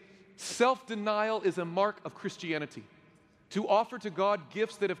 1878. Self-denial is a mark of Christianity. To offer to God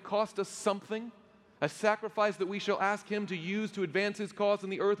gifts that have cost us something, a sacrifice that we shall ask Him to use to advance His cause in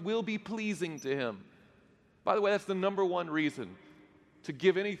the earth, will be pleasing to Him. By the way, that's the number one reason to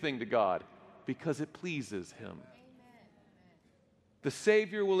give anything to God, because it pleases Him. The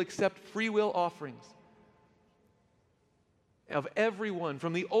Savior will accept free will offerings of everyone,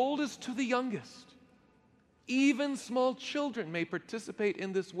 from the oldest to the youngest. Even small children may participate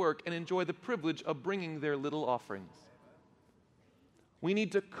in this work and enjoy the privilege of bringing their little offerings. We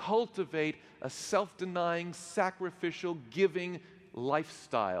need to cultivate a self-denying, sacrificial, giving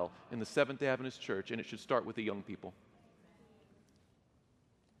lifestyle in the Seventh-day Adventist Church, and it should start with the young people.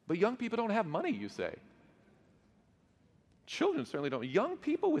 But young people don't have money, you say. Children certainly don't. Young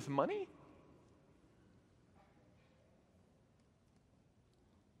people with money?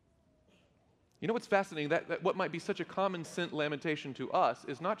 You know what's fascinating? That what might be such a common sense lamentation to us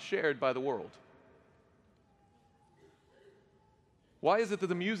is not shared by the world. Why is it that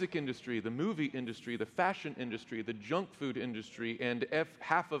the music industry, the movie industry, the fashion industry, the junk food industry, and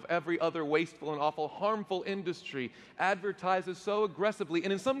half of every other wasteful and awful, harmful industry advertises so aggressively,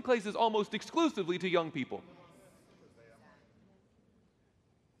 and in some cases almost exclusively, to young people?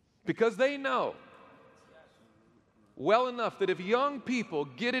 Because they know well enough that if young people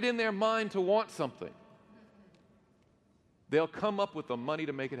get it in their mind to want something, they'll come up with the money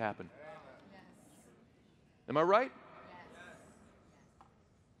to make it happen. Am I right?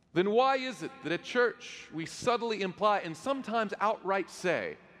 Then why is it that at church we subtly imply and sometimes outright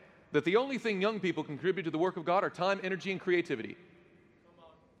say that the only thing young people contribute to the work of God are time, energy, and creativity?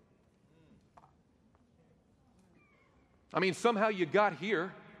 I mean, somehow you got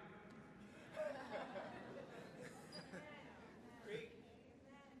here.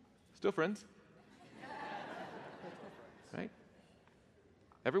 Still friends? Right?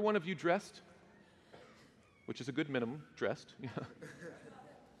 Every one of you dressed, which is a good minimum, dressed.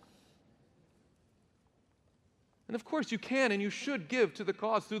 And of course you can and you should give to the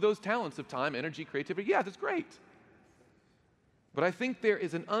cause through those talents of time, energy, creativity. Yeah, that's great. But I think there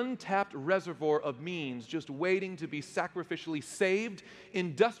is an untapped reservoir of means just waiting to be sacrificially saved,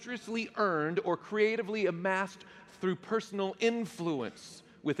 industriously earned, or creatively amassed through personal influence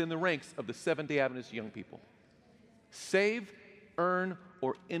within the ranks of the Seventh-day Adventist young people. Save, earn,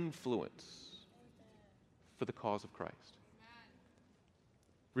 or influence for the cause of Christ.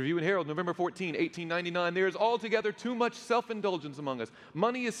 Review and Herald, November 14, 1899. There is altogether too much self-indulgence among us.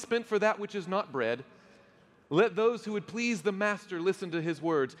 Money is spent for that which is not bread. Let those who would please the Master listen to his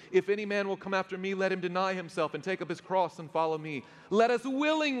words. If any man will come after me, let him deny himself and take up his cross and follow me. Let us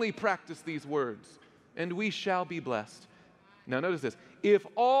willingly practice these words, and we shall be blessed. Now notice this. If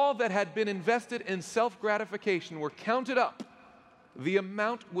all that had been invested in self-gratification were counted up, the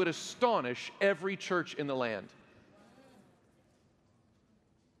amount would astonish every church in the land.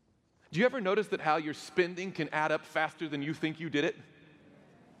 Do you ever notice that how your spending can add up faster than you think you did it?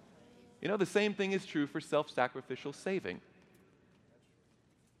 You know, the same thing is true for self-sacrificial saving.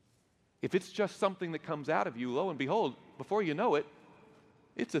 If it's just something that comes out of you, lo and behold, before you know it,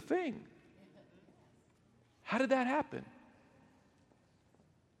 it's a thing. How did that happen?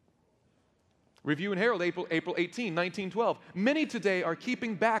 Review and Herald, April 18, 1912. Many today are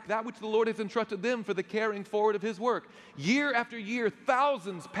keeping back that which the Lord has entrusted them for the carrying forward of His work. Year after year,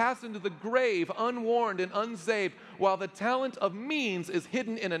 thousands pass into the grave unwarned and unsaved, while the talent of means is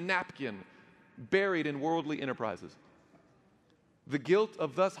hidden in a napkin, buried in worldly enterprises. The guilt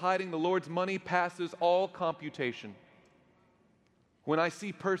of thus hiding the Lord's money passes all computation. When I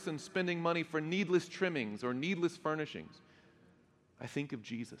see persons spending money for needless trimmings or needless furnishings, I think of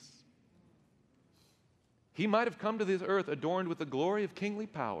Jesus. He might have come to this earth adorned with the glory of kingly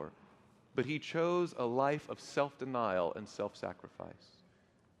power, but he chose a life of self-denial and self-sacrifice.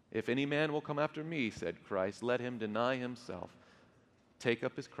 If any man will come after me, said Christ, let him deny himself, take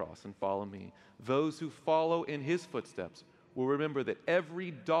up his cross and follow me. Those who follow in his footsteps will remember that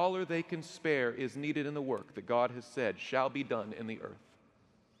every dollar they can spare is needed in the work that God has said shall be done in the earth.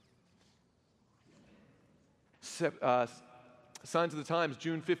 Signs of the Times,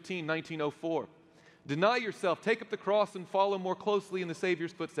 June 15, 1904. Deny yourself, take up the cross, and follow more closely in the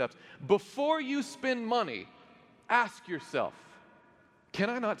Savior's footsteps. Before you spend money, ask yourself, can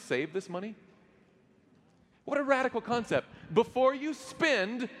I not save this money? What a radical concept. Before you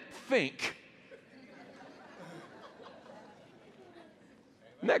spend, think.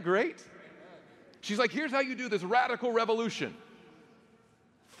 Isn't that great? She's like, here's how you do this radical revolution.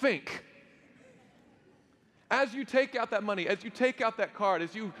 Think. As you take out that money, as you take out that card,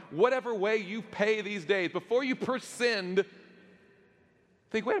 whatever way you pay these days, before you send,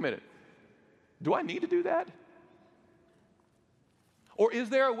 think, wait a minute, do I need to do that? Or is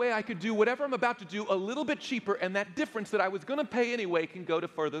there a way I could do whatever I'm about to do a little bit cheaper, and that difference that I was going to pay anyway can go to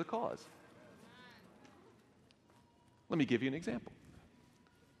further the cause? Let me give you an example.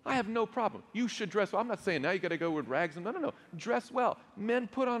 I have no problem. You should dress well. I'm not saying now you got to go with rags. No. Dress well. Men,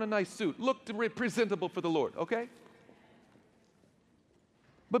 put on a nice suit. Look presentable for the Lord, okay?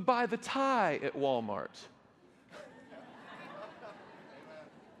 But buy the tie at Walmart.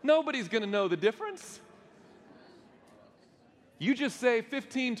 Nobody's going to know the difference. You just say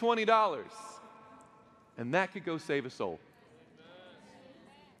 $15, $20, and that could go save a soul.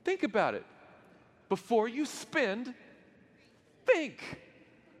 Think about it. Before you spend, think.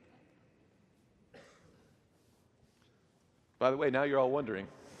 By the way, now you're all wondering.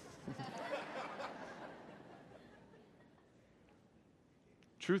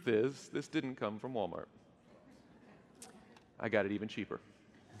 Truth is, this didn't come from Walmart. I got it even cheaper.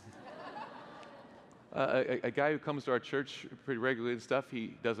 A guy who comes to our church pretty regularly and stuff,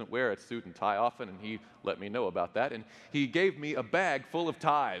 he doesn't wear a suit and tie often, and he let me know about that. And he gave me a bag full of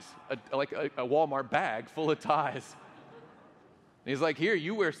ties, like a Walmart bag full of ties. And he's like, here,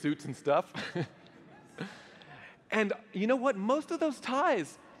 you wear suits and stuff. And you know what? Most of those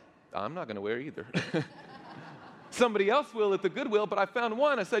ties, I'm not going to wear either. Somebody else will at the Goodwill, but I found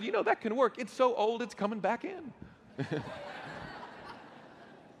one. I said, that can work. It's so old, it's coming back in.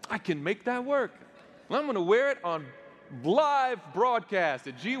 I can make that work. I'm going to wear it on live broadcast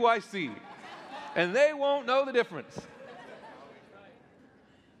at GYC, and they won't know the difference.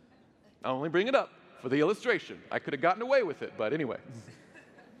 I only bring it up for the illustration. I could have gotten away with it, but anyway.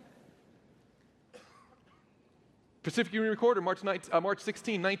 Pacific Union Recorder, March 16,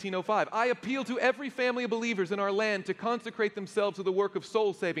 1905. I appeal to every family of believers in our land to consecrate themselves to the work of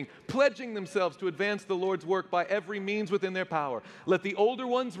soul saving, pledging themselves to advance the Lord's work by every means within their power. Let the older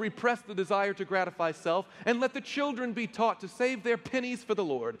ones repress the desire to gratify self, and let the children be taught to save their pennies for the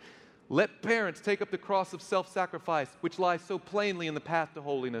Lord. Let parents take up the cross of self-sacrifice, which lies so plainly in the path to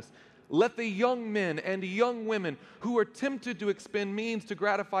holiness. Let the young men and young women who are tempted to expend means to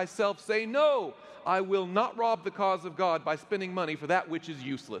gratify self say, no, I will not rob the cause of God by spending money for that which is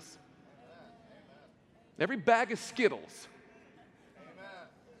useless. Every bag of Skittles.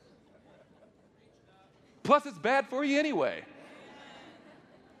 Plus, it's bad for you anyway.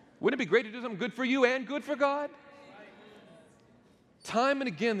 Wouldn't it be great to do something good for you and good for God? Time and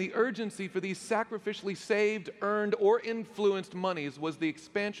again, the urgency for these sacrificially saved, earned, or influenced monies was the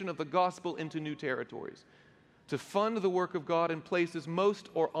expansion of the gospel into new territories, to fund the work of God in places most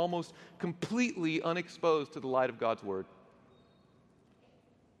or almost completely unexposed to the light of God's word.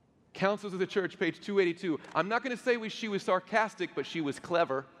 Councils of the Church, page 282. I'm not going to say she was sarcastic, but she was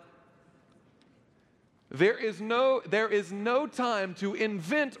clever. There is no time to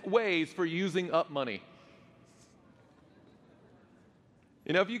invent ways for using up money.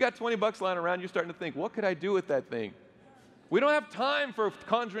 If you got 20 bucks lying around, you're starting to think, what could I do with that thing? We don't have time for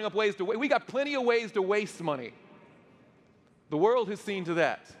conjuring up ways to waste. We got plenty of ways to waste money. The world has seen to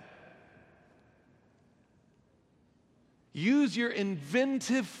that. Use your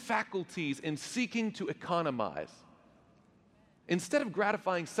inventive faculties in seeking to economize. Instead of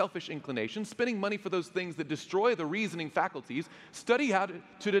gratifying selfish inclinations, spending money for those things that destroy the reasoning faculties, study how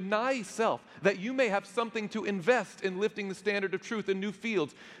to deny self, that you may have something to invest in lifting the standard of truth in new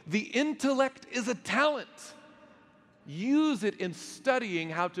fields. The intellect is a talent. Use it in studying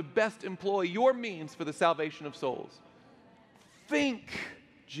how to best employ your means for the salvation of souls. Think,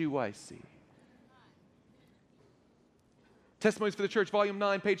 GYC. Testimonies for the Church, Volume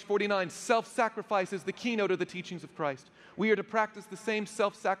 9, page 49. Self-sacrifice is the keynote of the teachings of Christ. We are to practice the same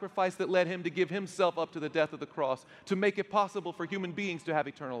self-sacrifice that led him to give himself up to the death of the cross to make it possible for human beings to have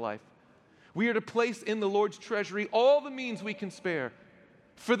eternal life. We are to place in the Lord's treasury all the means we can spare.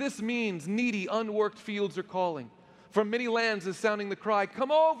 For this means needy, unworked fields are calling. From many lands is sounding the cry,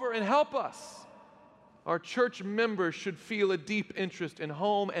 come over and help us. Our church members should feel a deep interest in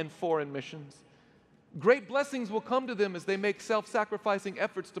home and foreign missions. Great blessings will come to them as they make self-sacrificing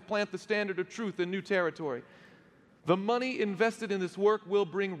efforts to plant the standard of truth in new territory. The money invested in this work will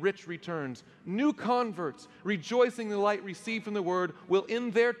bring rich returns. New converts, rejoicing in the light received from the Word, will in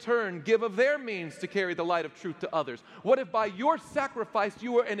their turn give of their means to carry the light of truth to others. What if by your sacrifice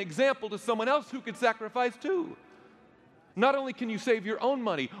you were an example to someone else who could sacrifice too? Not only can you save your own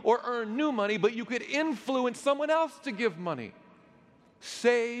money or earn new money, but you could influence someone else to give money.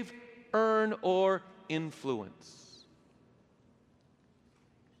 Save, earn, or influence.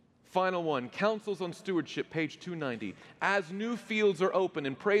 Final one, Counsels on Stewardship, page 290. As new fields are open,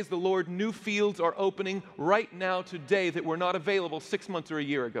 and praise the Lord, new fields are opening right now today that were not available 6 months or a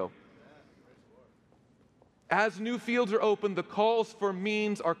year ago. As new fields are open, the calls for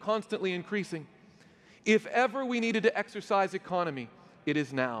means are constantly increasing. If ever we needed to exercise economy, it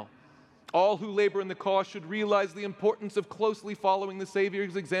is now. All who labor in the cause should realize the importance of closely following the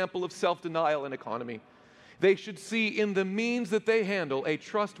Savior's example of self-denial and economy. They should see in the means that they handle a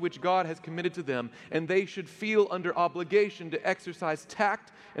trust which God has committed to them, and they should feel under obligation to exercise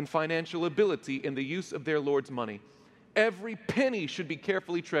tact and financial ability in the use of their Lord's money. Every penny should be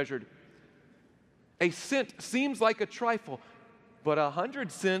carefully treasured. A cent seems like a trifle, but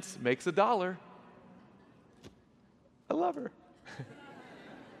 100 cents makes $1. I love her.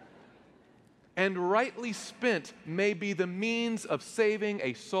 And rightly spent may be the means of saving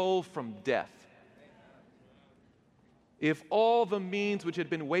a soul from death. If all the means which had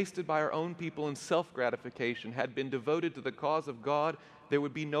been wasted by our own people in self-gratification had been devoted to the cause of God, there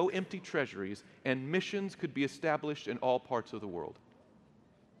would be no empty treasuries, and missions could be established in all parts of the world.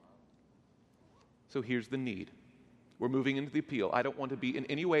 So here's the need. We're moving into the appeal. I don't want to be in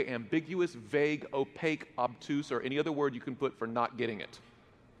any way ambiguous, vague, opaque, obtuse, or any other word you can put for not getting it.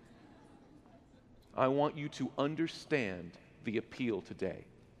 I want you to understand the appeal today.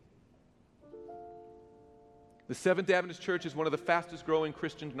 The Seventh Adventist Church is one of the fastest growing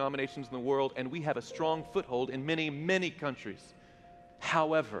Christian denominations in the world, and we have a strong foothold in many, many countries.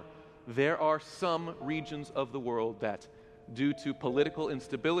 However, there are some regions of the world that, due to political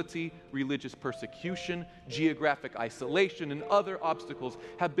instability, religious persecution, geographic isolation, and other obstacles,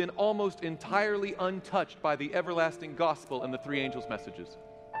 have been almost entirely untouched by the everlasting gospel and the three angels' messages.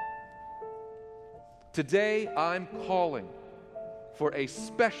 Today, I'm calling for a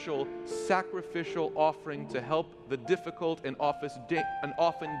special sacrificial offering to help the difficult and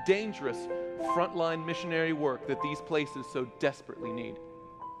often dangerous frontline missionary work that these places so desperately need.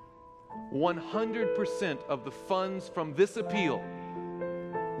 100% of the funds from this appeal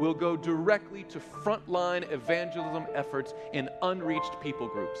will go directly to frontline evangelism efforts in unreached people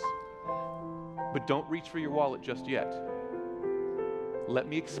groups. But don't reach for your wallet just yet. Let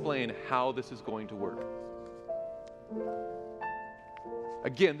me explain how this is going to work.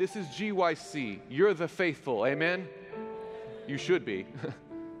 Again, this is GYC. You're the faithful, amen? You should be.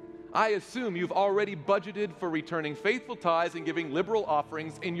 I assume you've already budgeted for returning faithful tithes and giving liberal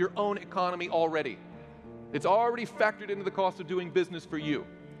offerings in your own economy already. It's already factored into the cost of doing business for you.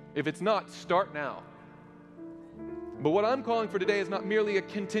 If it's not, start now. But what I'm calling for today is not merely a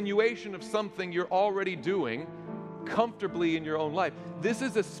continuation of something you're already doing comfortably in your own life. This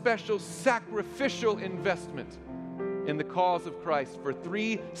is a special sacrificial investment in the cause of Christ for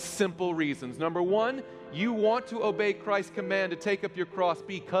three simple reasons. Number one, you want to obey Christ's command to take up your cross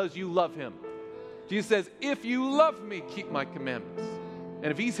because you love Him. Jesus says, if you love me, keep my commandments.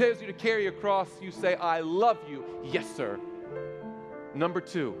 And if He tells you to carry a cross, you say, I love you. Yes, sir. Number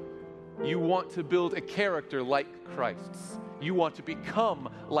two, you want to build a character like Christ's. You want to become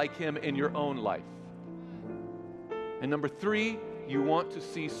like Him in your own life. And number three, you want to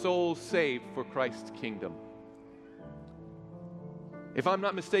see souls saved for Christ's kingdom. If I'm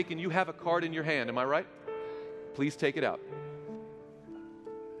not mistaken, you have a card in your hand, am I right? Please take it out.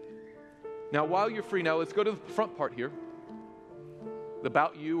 Now, while you're free, now let's go to the front part here. The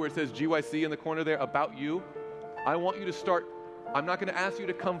About You, where it says GYC in the corner there, About You. I want you to start, I'm not going to ask you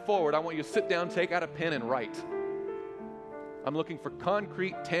to come forward. I want you to sit down, take out a pen, and write. I'm looking for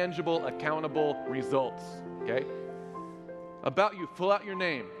concrete, tangible, accountable results, okay? About You, fill out your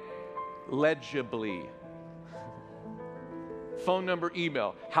name legibly. Phone number,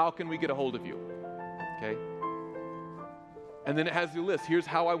 email. How can we get a hold of you? Okay? And then it has the list. Here's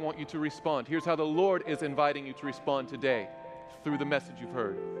how I want you to respond. Here's how the Lord is inviting you to respond today through the message you've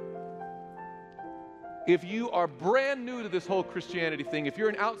heard. If you are brand new to this whole Christianity thing, if you're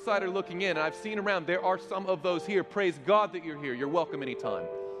an outsider looking in, and I've seen around, there are some of those here. Praise God that you're here. You're welcome anytime.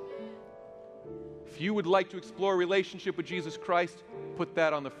 If If you would like to explore a relationship with Jesus Christ, put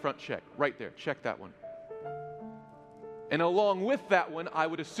that on the front check, right there. Check that one. And along with that one, I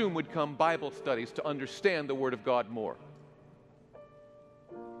would assume would come Bible studies to understand the Word of God more.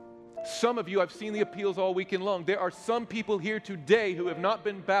 Some of you, I've seen the appeals all weekend long. There are some people here today who have not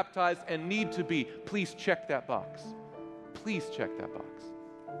been baptized and need to be. Please check that box. Please check that box.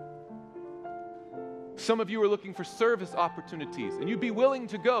 Some of you are looking for service opportunities, and you'd be willing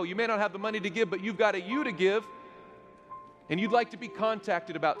to go. You may not have the money to give, but you've got a you to give. And you'd like to be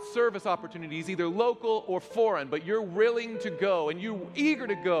contacted about service opportunities, either local or foreign, but you're willing to go and you're eager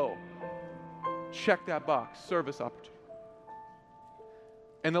to go. Check that box, service opportunity.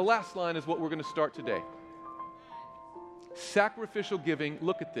 And the last line is what we're going to start today. Sacrificial giving,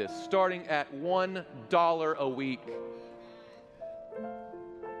 look at this, starting at $1 a week.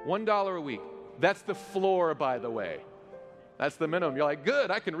 $1 a week. That's the floor, by the way. That's the minimum. You're like,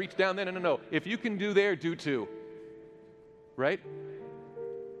 good, I can reach down there. No. If you can do there, do too. Right?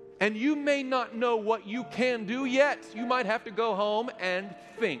 And you may not know what you can do yet. You might have to go home and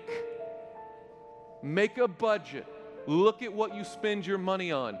think. Make a budget. Look at what you spend your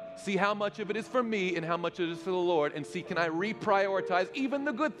money on. See how much of it is for me and how much it is for the Lord, and see, can I reprioritize even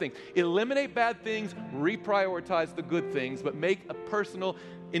the good things? Eliminate bad things, reprioritize the good things, but make a personal,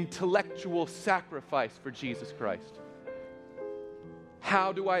 intellectual sacrifice for Jesus Christ.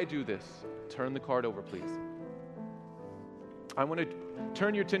 How do I do this? Turn the card over, please. I want to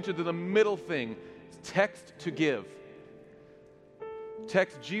turn your attention to the middle thing, text to give.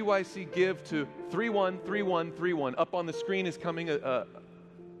 Text GYC give to 313131. Up on the screen is coming a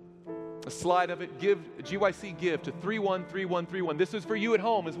slide of it. Give GYC give to 313131. This is for you at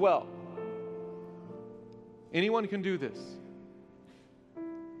home as well. Anyone can do this.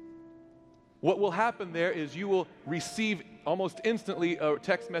 What will happen there is you will receive almost instantly a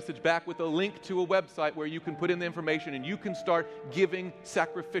text message back with a link to a website where you can put in the information and you can start giving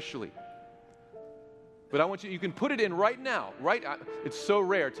sacrificially. But I want you can put it in right now. It's so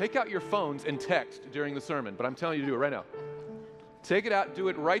rare. Take out your phones and text during the sermon, but I'm telling you to do it right now. Take it out, do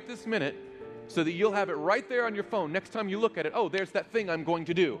it right this minute so that you'll have it right there on your phone. Next time you look at it, oh, there's that thing I'm going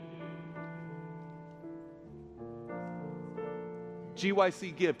to do.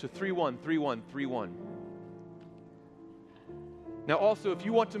 GYC give to 313131. Now also, if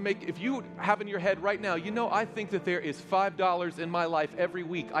you have in your head right now, I think that there is $5 in my life every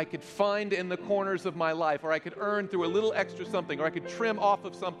week I could find in the corners of my life, or I could earn through a little extra something, or I could trim off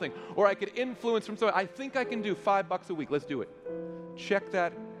of something, or I could influence from something. I think I can do $5 a week. Let's do it. Check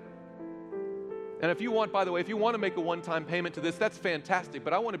that. And if you want, by the way, if you want to make a one-time payment to this, that's fantastic,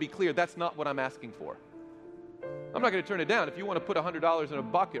 but I want to be clear, that's not what I'm asking for. I'm not going to turn it down. If you want to put $100 in a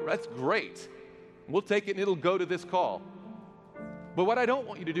bucket, that's great. We'll take it and it'll go to this call. But what I don't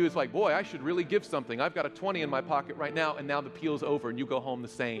want you to do is like, boy, I should really give something. I've got a 20 in my pocket right now, and now the peel's over, and you go home the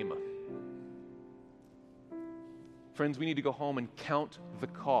same. Friends, we need to go home and count the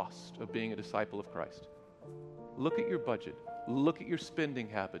cost of being a disciple of Christ. Look at your budget. Look at your spending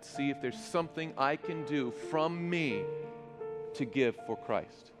habits. See if there's something I can do from me to give for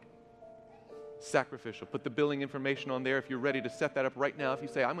Christ. Sacrificial. Put the billing information on there if you're ready to set that up right now. If you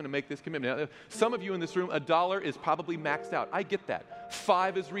say, I'm going to make this commitment. Now, some of you in this room, $1 is probably maxed out. I get that.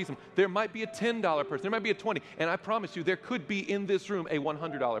 $5 is reasonable. There might be a $10 person. There might be a $20. And I promise you, there could be in this room a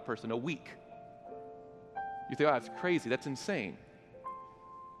 $100 person a week. You think, that's crazy. That's insane.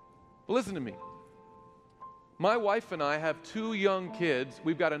 But listen to me. My wife and I have 2 young kids.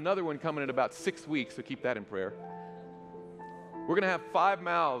 We've got another one coming in about 6 weeks, so keep that in prayer. We're going to have 5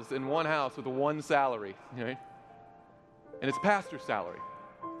 mouths in one house with one salary, right? And it's pastor's salary,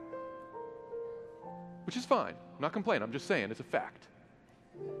 which is fine. I'm not complaining. I'm just saying it's a fact.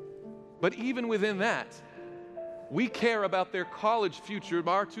 But even within that, we care about their college future.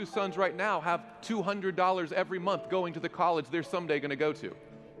 Our 2 sons right now have $200 every month going to the college they're someday going to go to.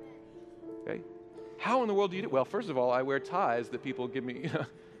 Okay? How in the world do you do it? Well, first of all, I wear ties that people give me.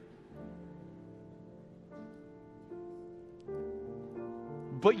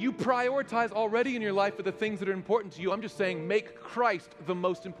 But you prioritize already in your life for the things that are important to you. I'm just saying, make Christ the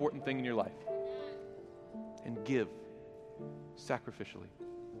most important thing in your life. And give sacrificially.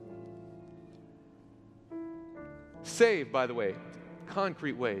 Save, by the way,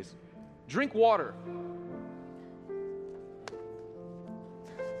 concrete ways. Drink water.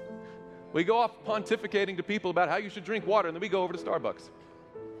 We go off pontificating to people about how you should drink water, and then we go over to Starbucks.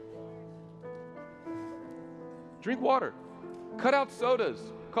 Drink water. Cut out sodas,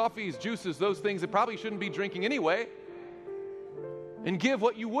 coffees, juices, those things that probably shouldn't be drinking anyway. And give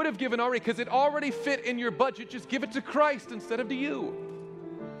what you would have given already, because it already fit in your budget. Just give it to Christ instead of to you.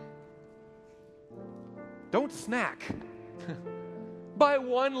 Don't snack. Buy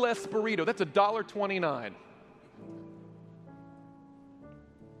one less burrito. That's $1.29.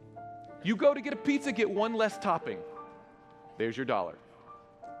 You go to get a pizza, get one less topping. There's your $1.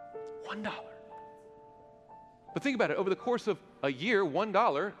 $1. But think about it. Over the course of a year,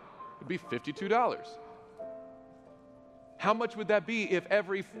 $1 would be $52. How much would that be if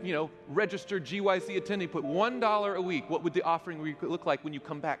every, registered GYC attendee put $1 a week? What would the offering look like when you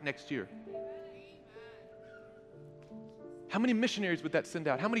come back next year? How many missionaries would that send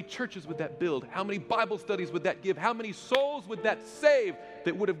out? How many churches would that build? How many Bible studies would that give? How many souls would that save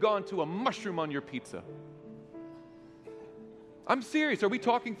that would have gone to a mushroom on your pizza? I'm serious. Are we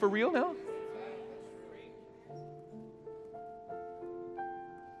talking for real now?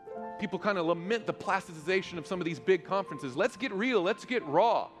 People kind of lament the plasticization of some of these big conferences. Let's get real. Let's get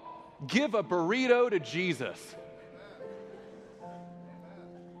raw. Give a burrito to Jesus.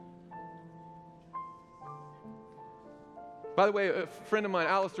 By the way, a friend of mine,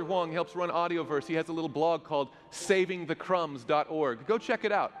 Alistair Wong, he helps run Audioverse. He has a little blog called savingthecrumbs.org. Go check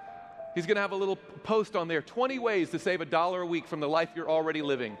it out. He's going to have a little post on there, 20 ways to save $1 a week from the life you're already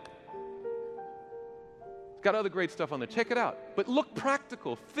living. It's got other great stuff on there. Check it out. But look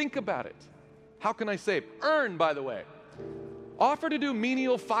practical. Think about it. How can I save? Earn, by the way. Offer to do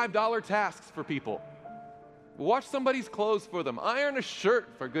menial $5 tasks for people. Wash somebody's clothes for them. Iron a shirt,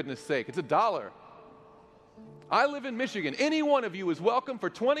 for goodness sake. It's $1. I live in Michigan. Any one of you is welcome for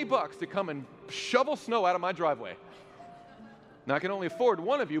 $20 to come and shovel snow out of my driveway. Now, I can only afford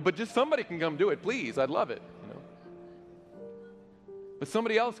one of you, but just somebody can come do it, please. I'd love it. But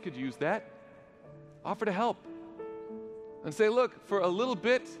somebody else could use that. Offer to help. And say, look, for a little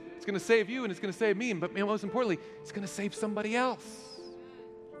bit, it's going to save you and it's going to save me. But most importantly, it's going to save somebody else.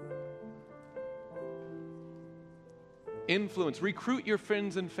 Influence. Recruit your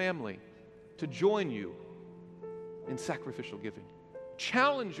friends and family to join you in sacrificial giving.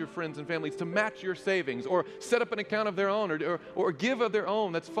 Challenge your friends and families to match your savings or set up an account of their own or give of their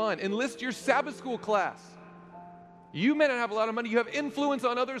own. That's fine. Enlist your Sabbath school class. You may not have a lot of money. You have influence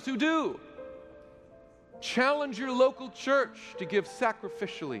on others who do. Challenge your local church to give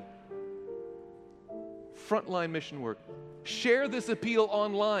sacrificially. Frontline mission work. Share this appeal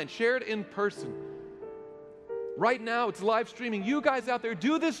online. Share it in person. Right now, it's live streaming. You guys out there,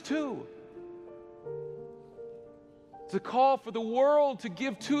 do this too. It's a call for the world to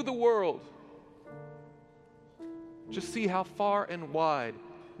give to the world. Just see how far and wide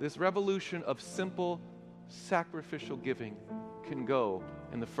this revolution of simple sacrificial giving can go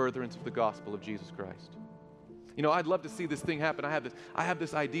in the furtherance of the gospel of Jesus Christ. I'd love to see this thing happen. I have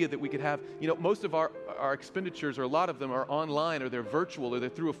this idea that we could have, most of our expenditures, or a lot of them, are online, or they're virtual, or they're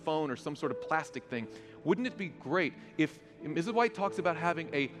through a phone or some sort of plastic thing. Wouldn't it be great if Mrs. White talks about having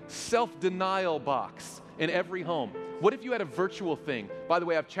a self-denial box in every home? What if you had a virtual thing? By the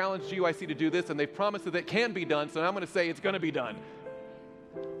way, I've challenged GYC to do this, and they've promised that it can be done, so I'm going to say it's going to be done.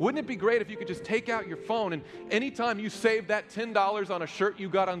 Wouldn't it be great if you could just take out your phone and anytime you save that $10 on a shirt you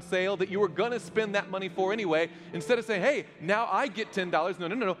got on sale that you were going to spend that money for anyway, instead of saying, hey, now I get $10.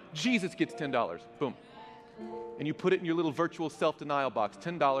 No. Jesus gets $10. Boom. And you put it in your little virtual self-denial box.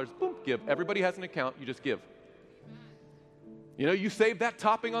 $10, boom, give. Everybody has an account. You just give. You save that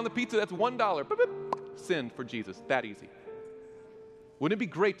topping on the pizza. That's $1. Boop, boop. Send for Jesus. That easy. Wouldn't it be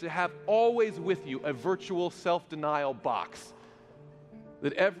great to have always with you a virtual self-denial box?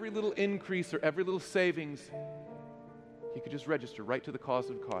 That every little increase or every little savings, you could just register right to the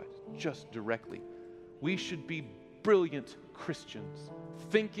cause of Christ, just directly. We should be brilliant Christians,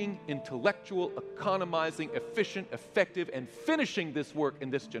 thinking, intellectual, economizing, efficient, effective, and finishing this work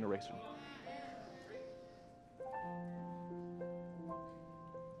in this generation.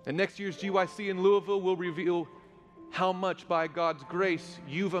 And next year's GYC in Louisville will reveal how much, by God's grace,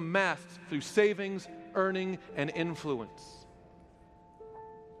 you've amassed through savings, earning, and influence.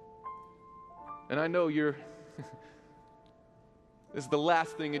 And I know this is the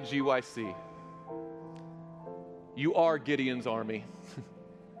last thing at GYC. You are Gideon's army.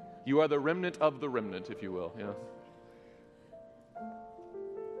 You are the remnant of the remnant, if you will.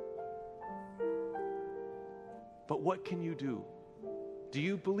 But what can you do? Do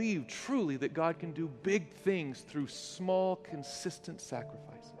you believe truly that God can do big things through small, consistent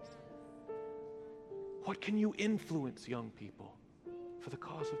sacrifices? What can you influence, young people, for the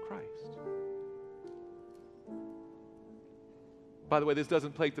cause of Christ? By the way, this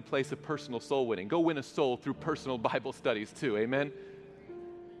doesn't take the place of personal soul winning. Go win a soul through personal Bible studies too, amen?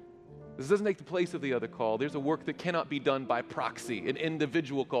 This doesn't take the place of the other call. There's a work that cannot be done by proxy, an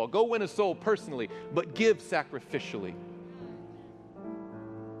individual call. Go win a soul personally, but give sacrificially.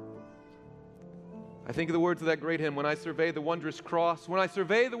 I think of the words of that great hymn, when I survey the wondrous cross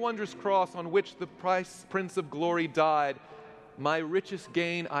on which the Prince of Glory died, my richest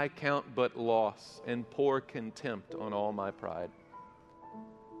gain I count but loss, and pour contempt on all my pride.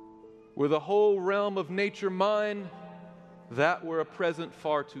 Were the whole realm of nature mine, that were a present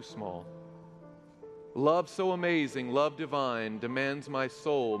far too small. Love so amazing, love divine, demands my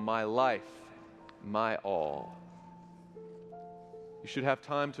soul, my life, my all. You should have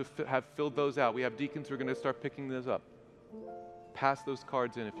time to have filled those out. We have deacons who are going to start picking those up. Pass those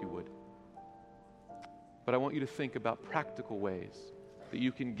cards in if you would. But I want you to think about practical ways that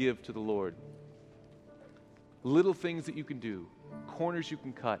you can give to the Lord. Little things that you can do, corners you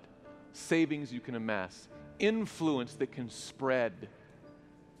can cut, savings you can amass, influence that can spread.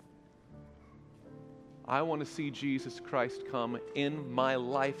 I want to see Jesus Christ come in my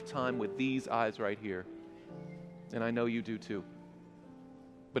lifetime with these eyes right here. And I know you do too.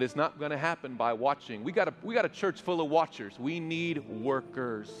 But it's not going to happen by watching. We got a church full of watchers. We need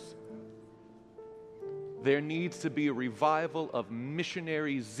workers. There needs to be a revival of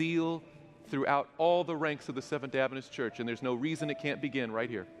missionary zeal throughout all the ranks of the Seventh-day Adventist Church, and there's no reason it can't begin right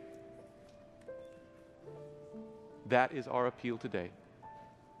here. That is our appeal today.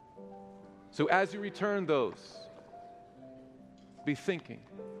 So as you return those, be thinking.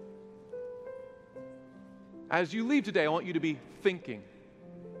 As you leave today, I want you to be thinking.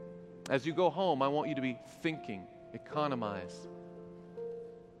 As you go home, I want you to be thinking, economize,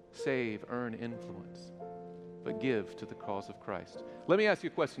 save, earn influence, but give to the cause of Christ. Let me ask you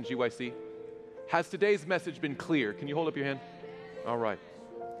a question, GYC. Has today's message been clear? Can you hold up your hand? All right.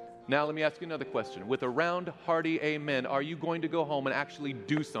 Now let me ask you another question. With a round, hearty amen, are you going to go home and actually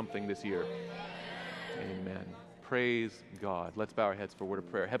do something this year? Amen. Praise God. Let's bow our heads for a word of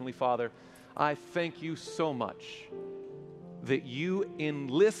prayer. Heavenly Father, I thank you so much that you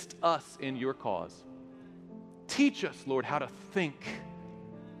enlist us in your cause. Teach us, Lord, how to think.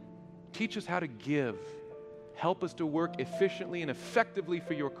 Teach us how to give. Help us to work efficiently and effectively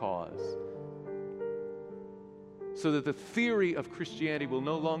for your cause, so that the theory of Christianity will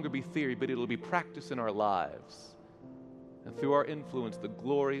no longer be theory, but it'll be practice in our lives. And through our influence, the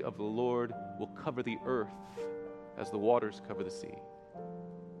glory of the Lord will cover the earth as the waters cover the sea.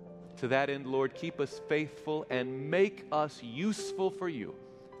 To that end, Lord, keep us faithful and make us useful for you,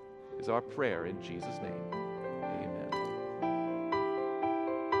 is our prayer in Jesus' name. Amen.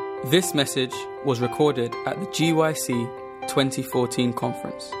 This message was recorded at the GYC 2014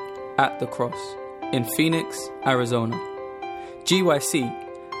 conference at the Cross in Phoenix, Arizona. GYC,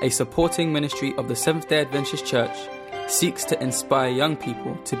 a supporting ministry of the Seventh-day Adventist Church, seeks to inspire young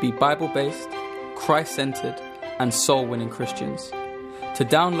people to be Bible-based, Christ-centered, and soul-winning Christians. To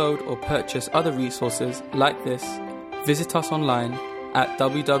download or purchase other resources like this, visit us online at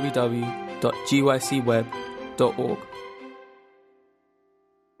www.gycweb.org.